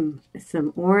get some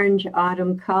orange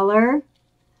autumn color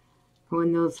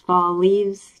when those fall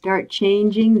leaves start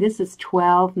changing. This is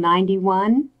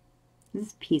 1291. This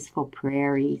is Peaceful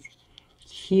Prairies.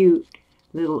 Cute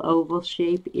little oval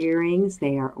shape earrings.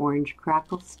 They are orange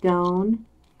crackle stone.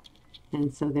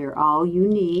 And so they're all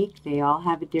unique. They all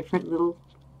have a different little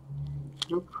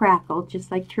crackle,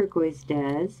 just like turquoise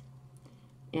does.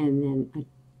 And then a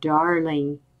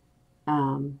darling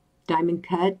diamond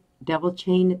cut double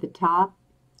chain at the top,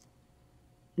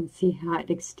 and see how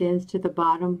it extends to the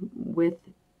bottom with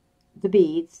the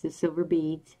beads, the silver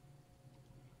beads,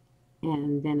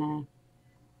 and then a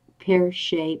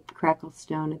pear-shaped crackle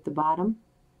stone at the bottom.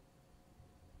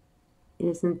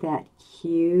 Isn't that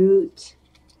cute?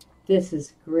 This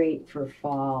is great for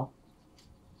fall.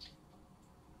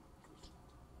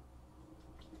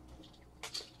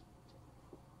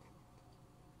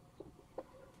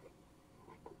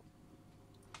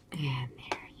 And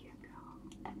there you go.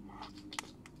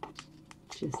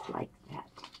 Just like that.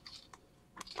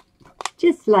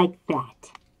 Just like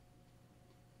that.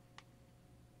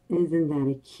 Isn't that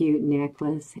a cute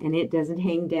necklace? And it doesn't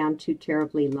hang down too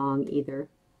terribly long either,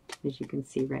 as you can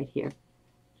see right here.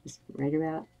 Just right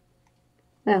about,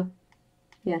 well,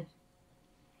 yeah,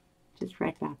 just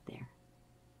right about there.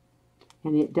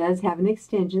 And it does have an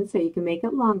extension, so you can make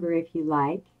it longer if you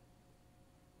like.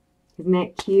 Isn't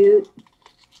that cute?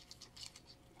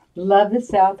 Love the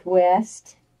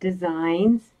Southwest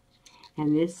designs,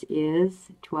 and this is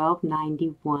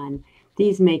 $12.91.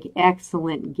 These make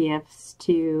excellent gifts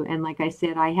too, and like I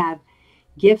said, I have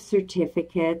gift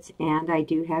certificates, and I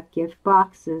do have gift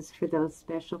boxes for those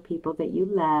special people that you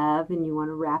love and you want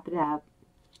to wrap it up.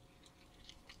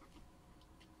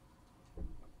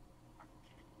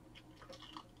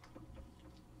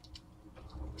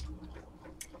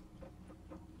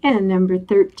 And number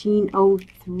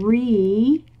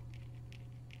 1303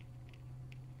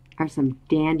 are some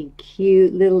dandy,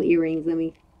 cute little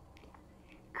earrings.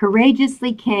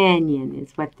 Courageously Canyon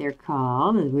is what they're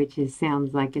called, which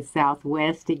sounds like a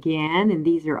Southwest again. And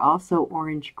these are also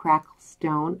orange crackle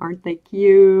stone. Aren't they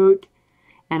cute?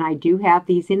 And I do have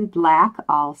these in black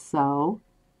also.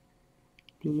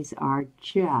 These are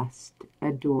just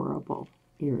adorable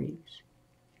earrings.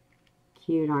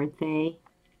 Cute, aren't they?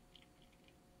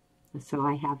 So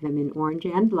I have them in orange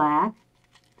and black.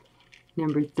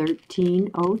 Number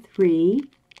 1303.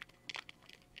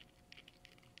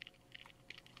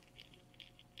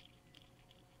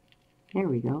 There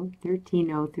we go,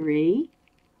 1303.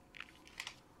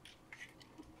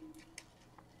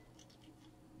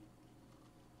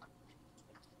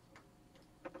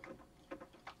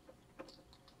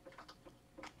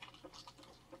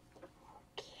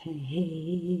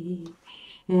 Okay,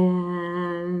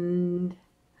 and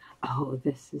oh,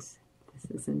 this is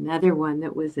another one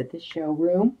that was at the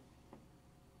showroom.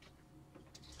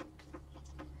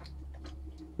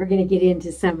 We're going to get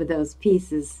into some of those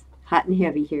pieces hot and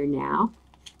heavy here now.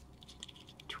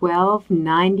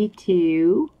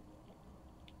 $12.92.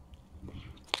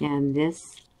 And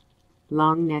this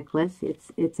long necklace,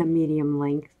 it's a medium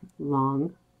length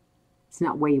long. It's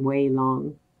not way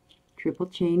long. Triple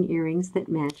chain earrings that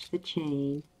match the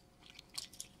chain.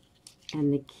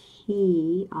 And the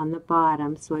key on the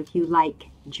bottom. So if you like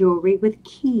jewelry with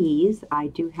keys, I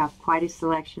do have quite a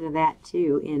selection of that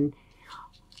too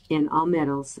in all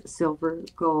metals: silver,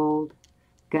 gold,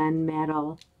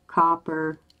 gunmetal,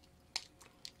 copper.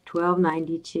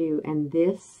 $12.92. And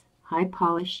this high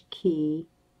polished key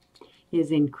is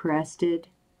encrusted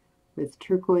with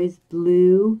turquoise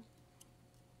blue.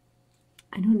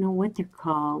 I don't know what they're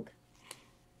called.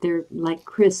 They're like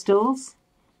crystals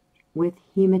with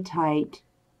hematite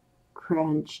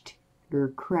crushed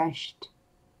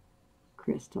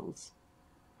crystals.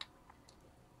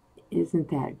 Isn't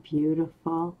that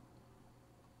beautiful?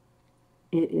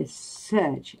 It is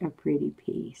such a pretty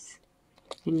piece.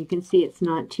 And you can see it's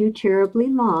not too terribly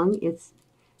long. It's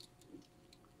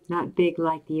not big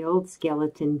like the old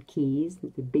skeleton keys,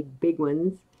 the big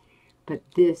ones. But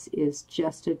this is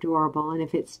just adorable. And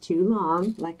if it's too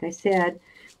long, like I said,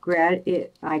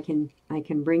 I can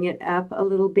bring it up a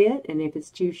little bit. And if it's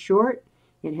too short,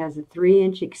 it has a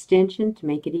 3-inch extension to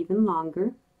make it even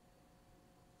longer.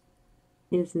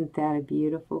 Isn't that a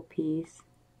beautiful piece?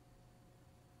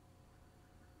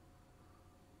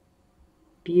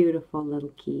 Beautiful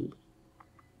little key.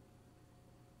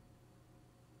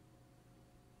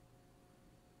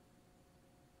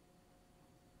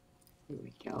 There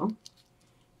we go.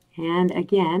 And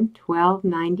again,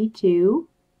 $12.92.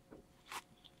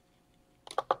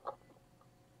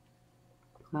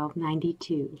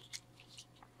 $12.92.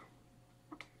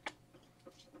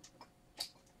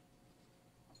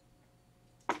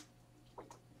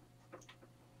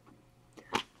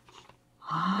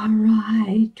 All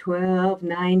right,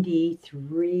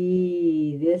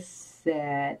 $12.93. This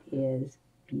set is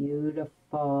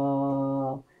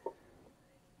beautiful.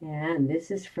 And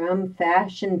this is from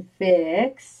Fashion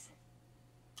Fix.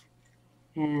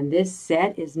 And this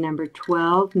set is number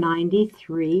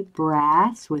 1293,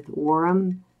 brass with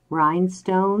Orem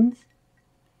rhinestones.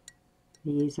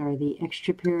 These are the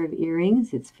extra pair of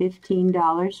earrings. It's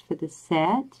 $15 for the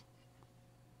set.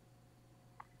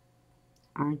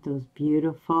 Aren't those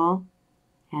beautiful?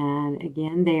 And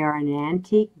again, they are an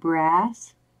antique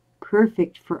brass,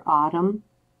 perfect for autumn,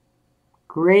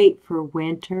 great for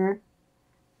winter,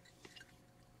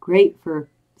 great for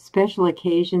special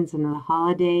occasions and the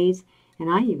holidays. And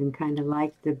I even kind of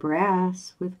liked the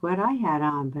brass with what I had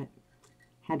on, but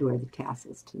had to wear the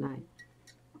tassels tonight.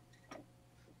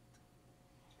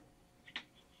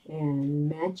 And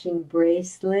matching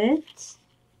bracelet.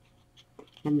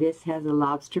 And this has a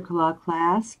lobster claw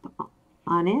clasp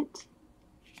on it.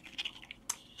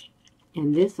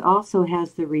 And this also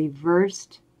has the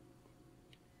reversed,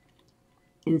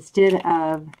 instead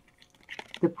of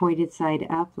the pointed side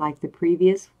up like the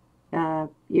previous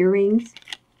earrings,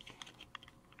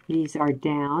 these are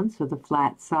down, so the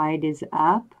flat side is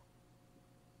up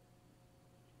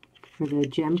for the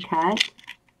gem cut.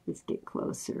 Let's get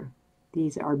closer.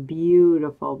 These are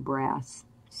beautiful brass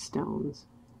stones.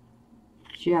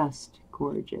 Just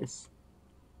gorgeous.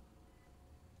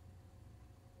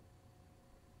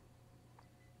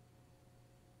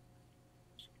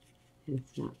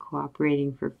 It's not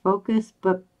cooperating for focus,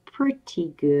 but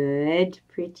pretty good.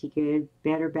 Pretty good.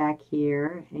 Better back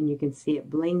here. And you can see it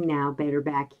bling now better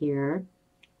back here.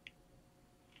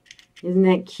 Isn't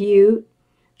that cute?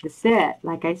 The set,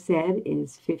 like I said,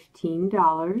 is $15,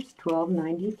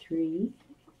 $12.93.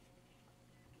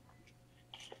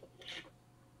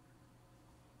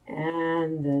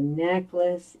 And the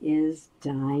necklace is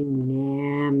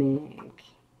dynamic.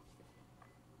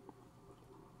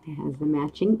 It has the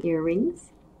matching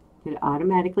earrings that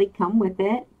automatically come with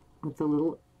it, with the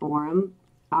little Orem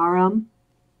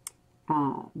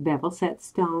bevel set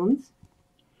stones.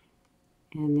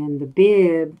 And then the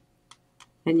bib,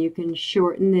 and you can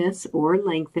shorten this or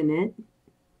lengthen it.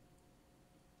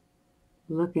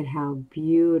 Look at how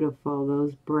beautiful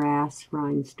those brass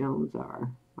rhinestones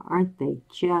are. Aren't they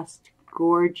just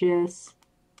gorgeous?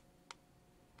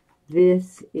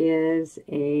 This is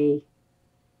a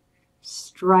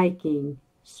striking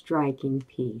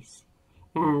piece.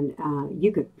 And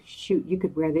you could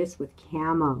wear this with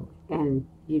camo and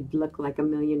you'd look like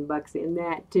 $1,000,000 in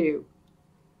that too.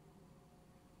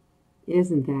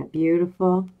 Isn't that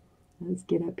beautiful? Let's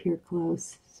get up here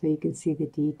close so you can see the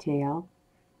detail.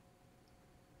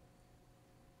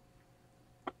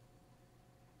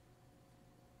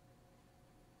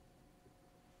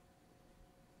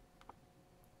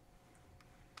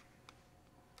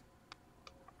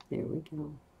 There we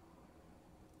go.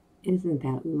 Isn't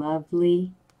that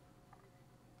lovely?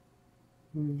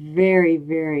 Very,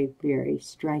 very, very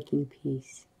striking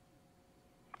piece.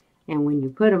 And when you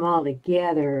put them all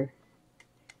together,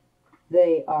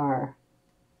 they are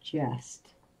just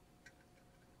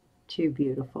too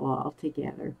beautiful all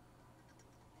together.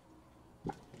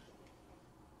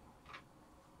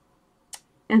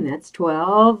 And that's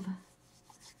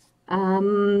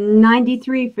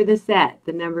 $12.93 for the set.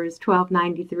 The number is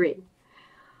 $12.93.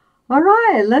 All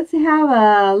right, let's have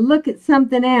a look at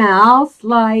something else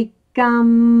like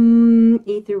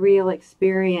ethereal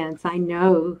experience. I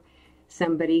know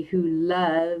somebody who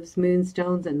loves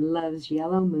moonstones and loves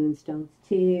yellow moonstones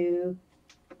too.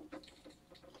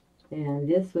 And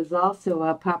this was also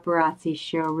a Paparazzi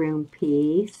showroom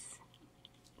piece.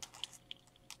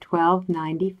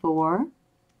 $12.94.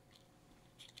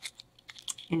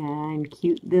 And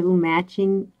cute little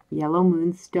matching yellow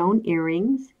moonstone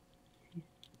earrings.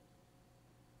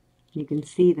 You can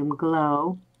see them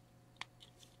glow.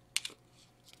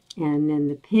 And then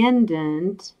the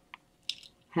pendant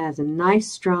has a nice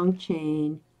strong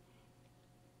chain.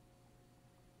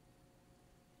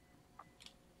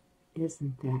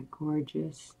 Isn't that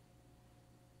gorgeous?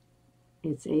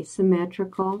 It's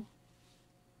asymmetrical.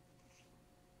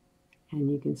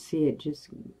 And you can see it just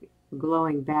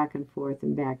glowing back and forth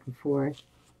and back and forth.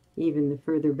 Even the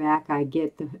further back I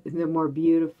get, the more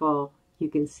beautiful you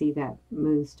can see that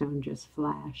moonstone just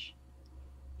flash.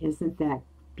 Isn't that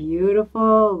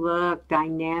beautiful? Look,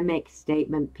 dynamic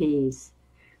statement piece.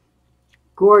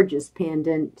 Gorgeous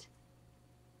pendant.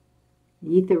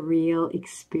 Ethereal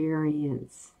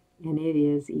experience. And it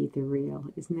is ethereal.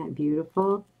 Isn't that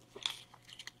beautiful?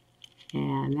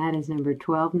 And that is number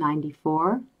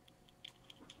 $12.94.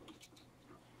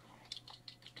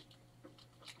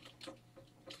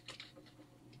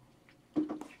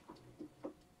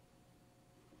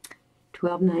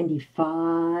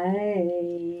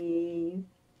 $12.95.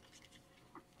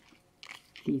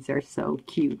 These are so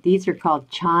cute. These are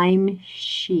called Chime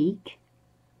Chic,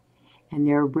 and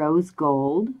they're rose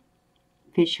gold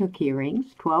fishhook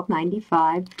earrings.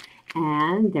 $12.95,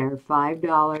 and they're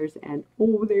 $5. And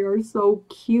oh, they are so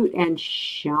cute and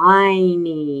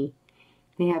shiny.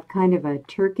 They have kind of a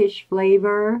Turkish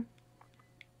flavor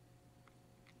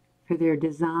for their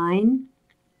design.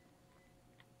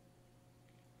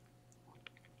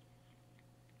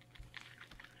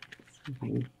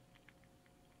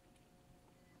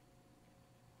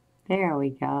 There we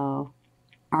go.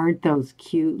 Aren't those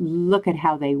cute? Look at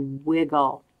how they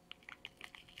wiggle.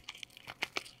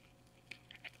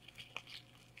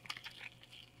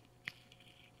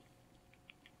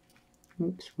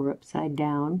 Oops, we're upside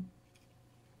down.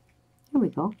 There we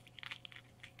go.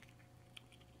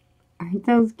 Aren't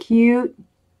those cute?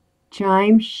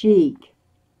 Chime Chic.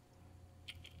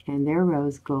 And they're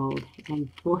rose gold. And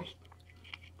boy,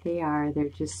 they are. They're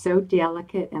just so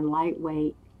delicate and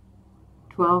lightweight.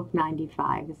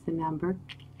 $12.95 is the number.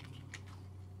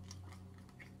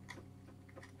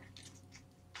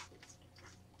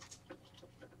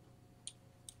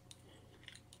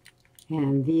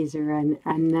 And these are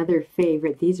another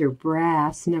favorite. These are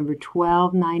brass, number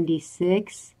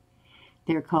 $12.96.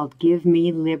 They're called Give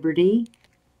Me Liberty.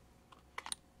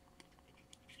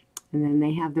 And then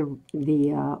they have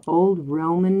the old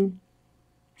Roman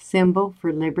symbol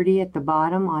for liberty at the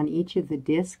bottom on each of the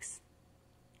discs.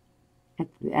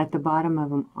 At the bottom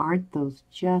of them. Aren't those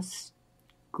just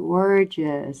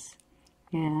gorgeous?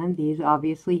 And these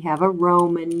obviously have a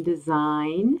Roman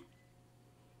design.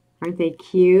 Aren't they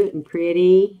cute and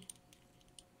pretty?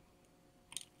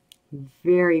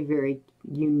 Very, very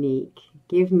unique.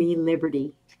 Give Me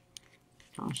Liberty.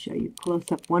 I'll show you close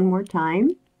up one more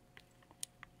time.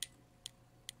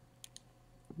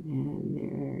 And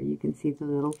there you can see the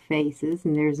little faces,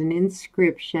 and there's an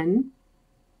inscription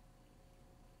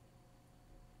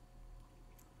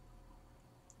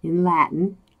in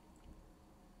Latin.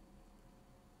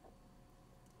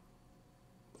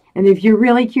 And if you're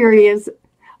really curious,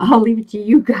 I'll leave it to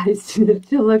you guys to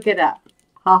look it up.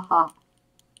 Ha ha.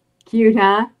 Cute,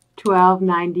 huh?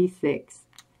 $12.96.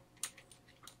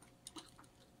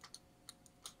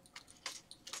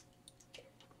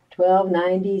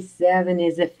 $12.97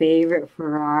 is a favorite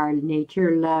for our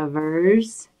nature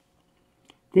lovers.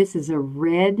 This is a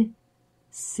red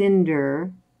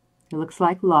cinder. It looks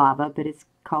like lava, but it's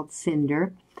called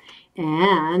cinder.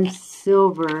 And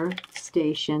silver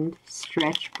stationed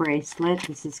stretch bracelet.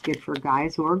 This is good for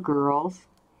guys or girls.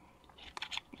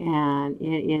 And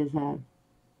it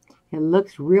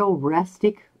looks real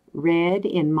rustic red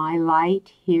in my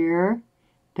light here,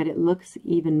 but it looks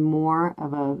even more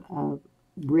of a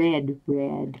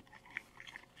red.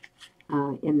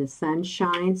 in the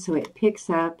sunshine, so it picks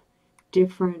up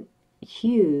different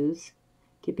hues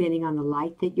depending on the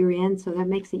light that you're in, so that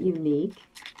makes it unique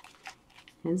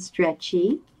and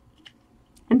stretchy.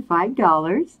 And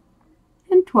 $5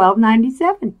 and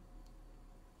 $12.97.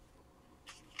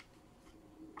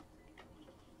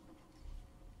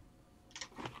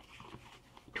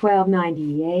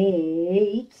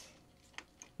 $12.98.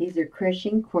 These are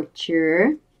Crushing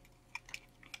Couture,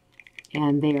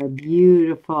 and they are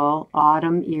beautiful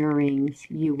autumn earrings.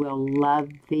 You will love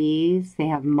these. They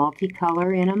have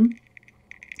multicolor in them.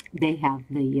 They have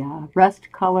the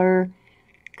rust color,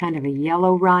 kind of a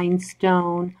yellow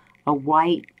rhinestone, a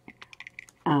white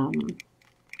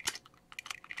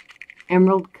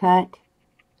emerald cut,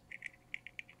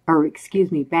 or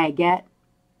excuse me, baguette.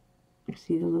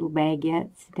 See the little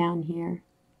baguettes down here?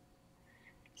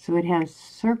 So it has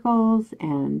circles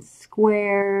and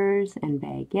squares and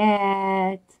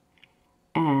baguettes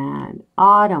and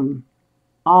autumn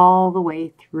all the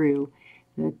way through.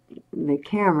 The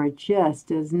camera just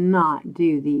does not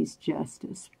do these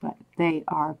justice, but they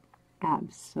are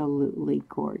absolutely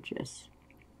gorgeous.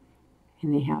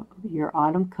 And they have your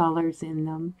autumn colors in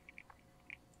them,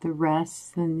 the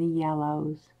rusts and the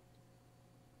yellows.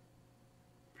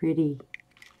 Pretty.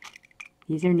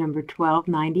 These are number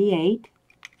 $12.98.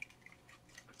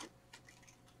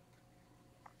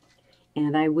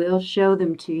 And I will show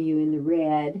them to you in the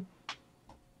red.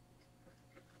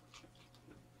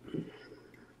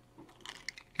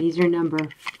 These are number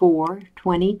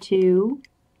 422.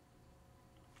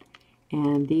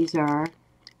 And these are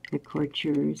the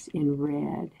coutures in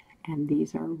red. And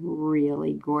these are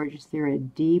really gorgeous. They're a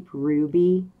deep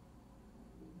ruby.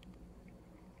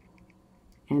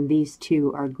 And these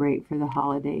two are great for the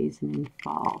holidays and in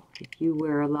fall. If you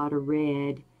wear a lot of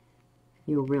red,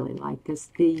 you'll really like this.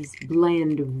 These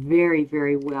blend very,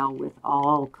 very well with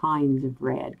all kinds of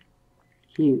red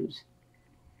hues.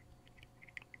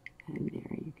 And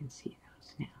there you can see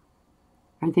those now.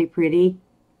 Aren't they pretty?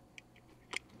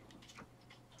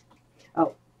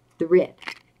 Oh, the red.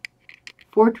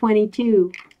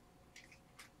 $4.22.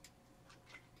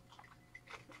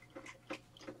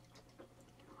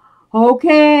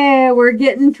 Okay, we're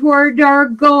getting toward our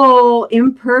goal.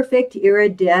 Imperfect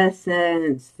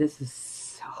iridescence. This is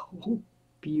so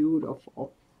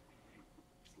beautiful.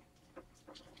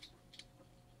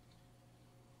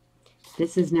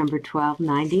 This is number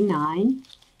 $12.99.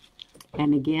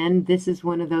 And again, this is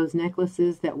one of those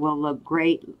necklaces that will look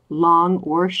great long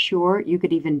or short. You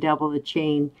could even double the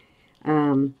chain.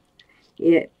 Well,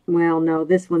 no,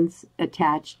 this one's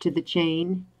attached to the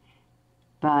chain,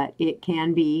 but it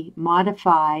can be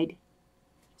modified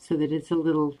so that it's a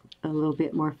little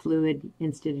bit more fluid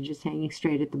instead of just hanging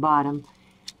straight at the bottom.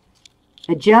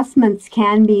 Adjustments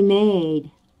can be made.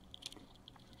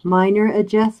 Minor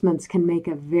adjustments can make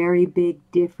a very big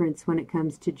difference when it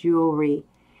comes to jewelry.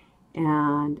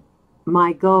 And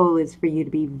my goal is for you to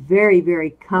be very,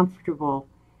 very comfortable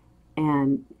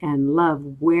and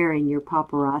love wearing your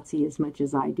paparazzi as much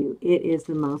as I do. It is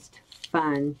the most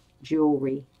fun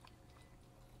jewelry.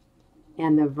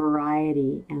 And the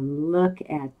variety. And look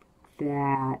at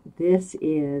that. This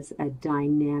is a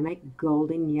dynamic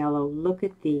golden yellow. Look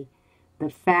at the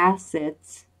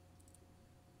facets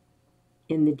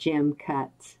in the gem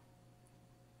cuts.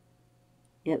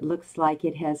 It looks like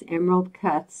it has emerald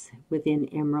cuts within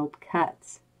emerald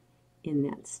cuts in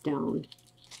that stone.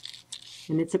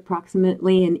 And it's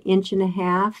approximately 1.5 inches,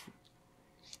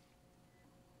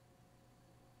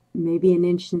 maybe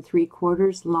 1.75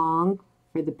 inches long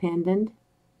for the pendant.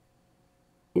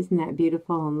 Isn't that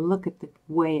beautiful? And look at the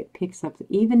way it picks up.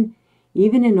 Even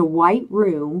in a white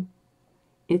room,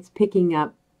 it's picking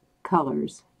up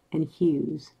colors and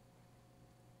hues.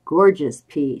 Gorgeous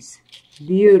piece.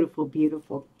 Beautiful,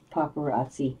 beautiful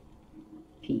paparazzi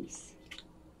piece.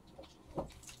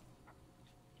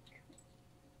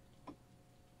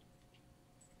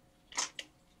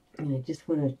 And I just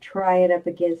want to try it up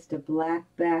against a black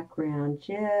background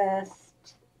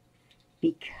just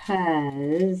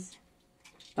because,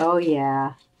 oh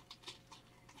yeah,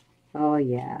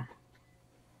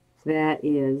 that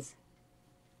is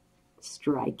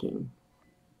striking.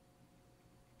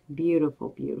 Beautiful,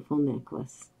 beautiful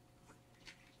necklace.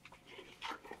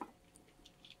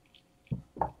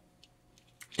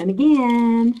 And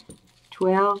again,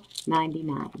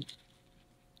 $12.99.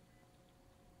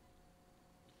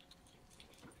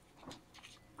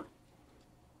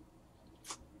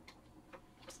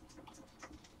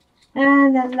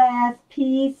 And the last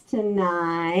piece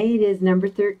tonight is number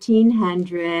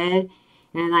 1300.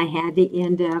 And I had to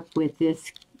end up with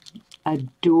this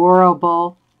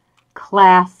adorable,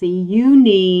 classy,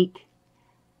 unique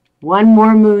One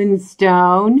more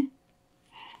moonstone.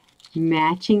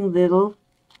 Matching little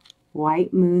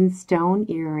white moonstone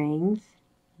earrings.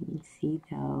 You can see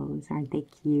those. Aren't they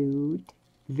cute?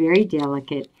 Very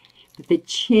delicate. But the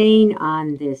chain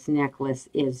on this necklace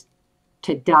is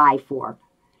to die for.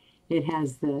 It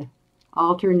has the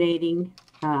alternating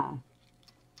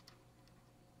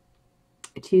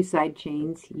two side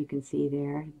chains. You can see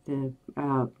there. The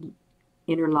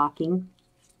interlocking.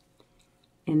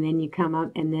 And then you come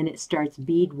up and then it starts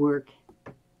beadwork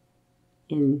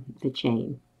in the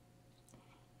chain.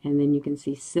 And then you can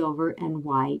see silver and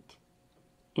white,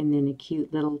 and then a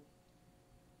cute little,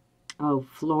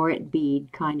 floret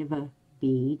bead, kind of a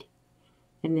bead.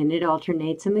 And then it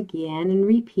alternates them again and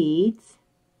repeats.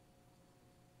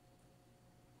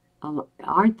 Oh,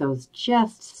 aren't those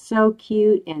just so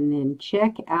cute? And then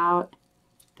check out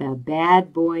the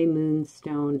bad boy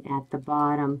moonstone at the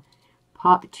bottom.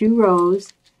 Two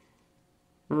rows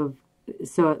of,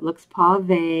 so it looks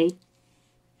pave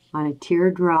on a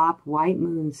teardrop white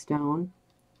moonstone.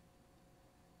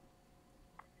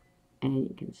 And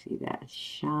you can see that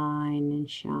shine and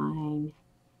shine.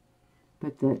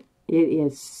 But it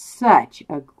is such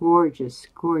a gorgeous,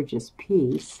 gorgeous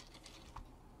piece.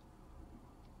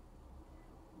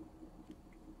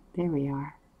 There we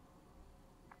are.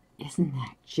 Isn't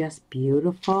that just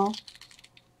beautiful?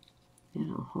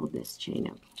 And I'll hold this chain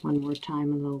up one more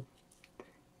time a little.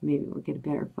 Maybe we'll get a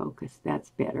better focus. That's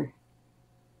better.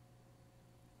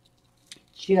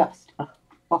 Just a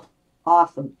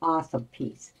awesome, awesome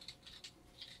piece.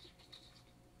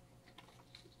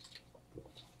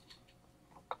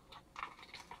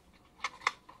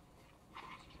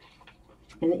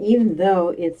 And even though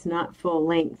it's not full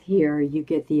length here, you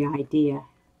get the idea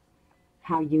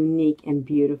how unique and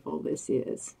beautiful this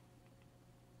is.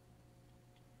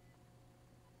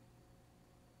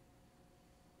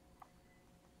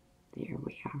 There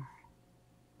we are.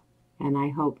 And I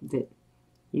hope that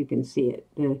you can see it.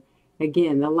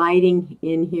 Again, the lighting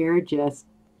in here just,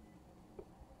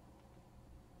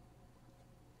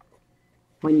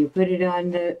 when you put it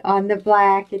on the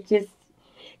black,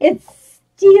 it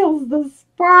steals the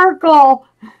sparkle.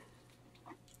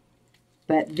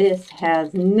 But this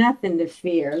has nothing to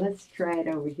fear. Let's try it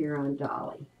over here on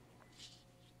Dolly.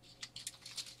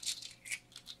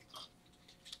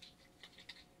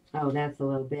 Oh, that's a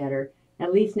little better.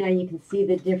 At least now you can see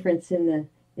the difference in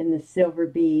the silver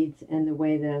beads and the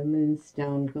way the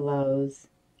moonstone glows.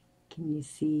 Can you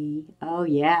see? Oh,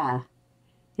 yeah.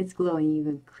 It's glowing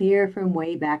even clear from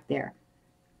way back there.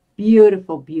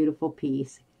 Beautiful, beautiful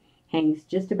piece. Hangs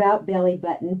just about belly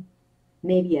button,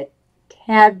 maybe a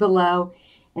tad below.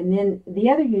 And then the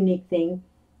other unique thing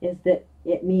is that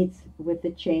it meets with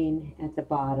the chain at the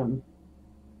bottom.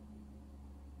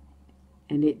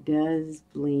 And it does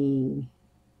bling.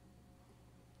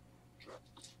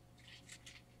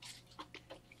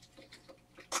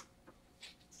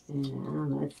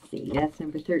 Let's see, that's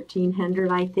number 1300,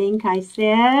 I think I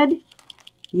said.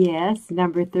 Yes,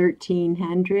 number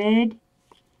 1300.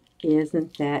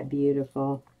 Isn't that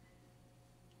beautiful?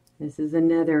 This is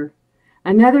another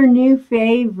new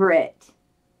favorite.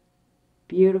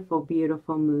 Beautiful,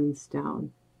 beautiful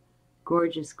moonstone.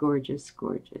 Gorgeous, gorgeous,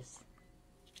 gorgeous.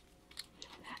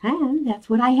 And that's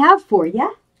what I have for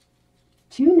you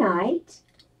tonight.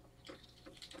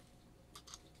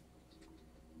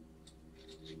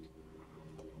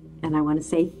 And I want to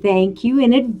say thank you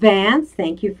in advance.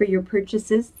 Thank you for your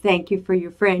purchases. Thank you for your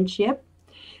friendship.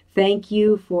 Thank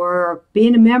you for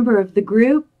being a member of the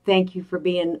group. Thank you for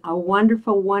being a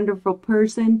wonderful, wonderful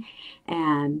person.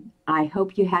 And I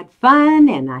hope you had fun,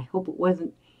 and I hope it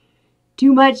wasn't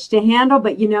too much to handle.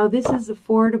 But, you know, this is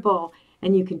affordable,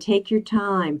 and you can take your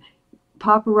time.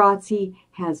 Paparazzi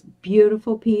has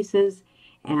beautiful pieces,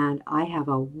 and I have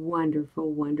a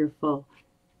wonderful, wonderful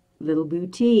little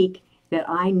boutique that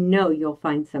I know you'll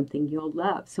find something you'll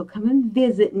love. So come and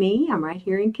visit me. I'm right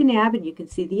here in Kanab, and you can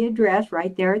see the address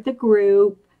right there at the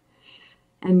group.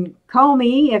 And call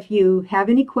me if you have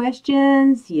any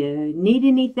questions, you need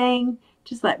anything.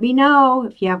 Just let me know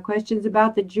if you have questions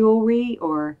about the jewelry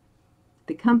or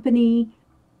the company.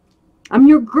 I'm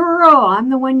your girl. I'm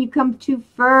the one you come to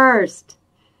first.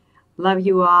 Love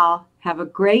you all. Have a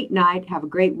great night. Have a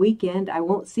great weekend. I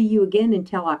won't see you again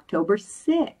until October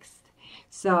 6th.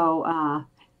 So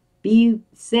be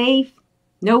safe,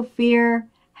 no fear,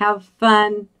 have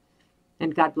fun,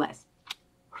 and God bless.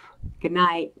 Good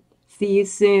night. See you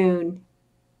soon.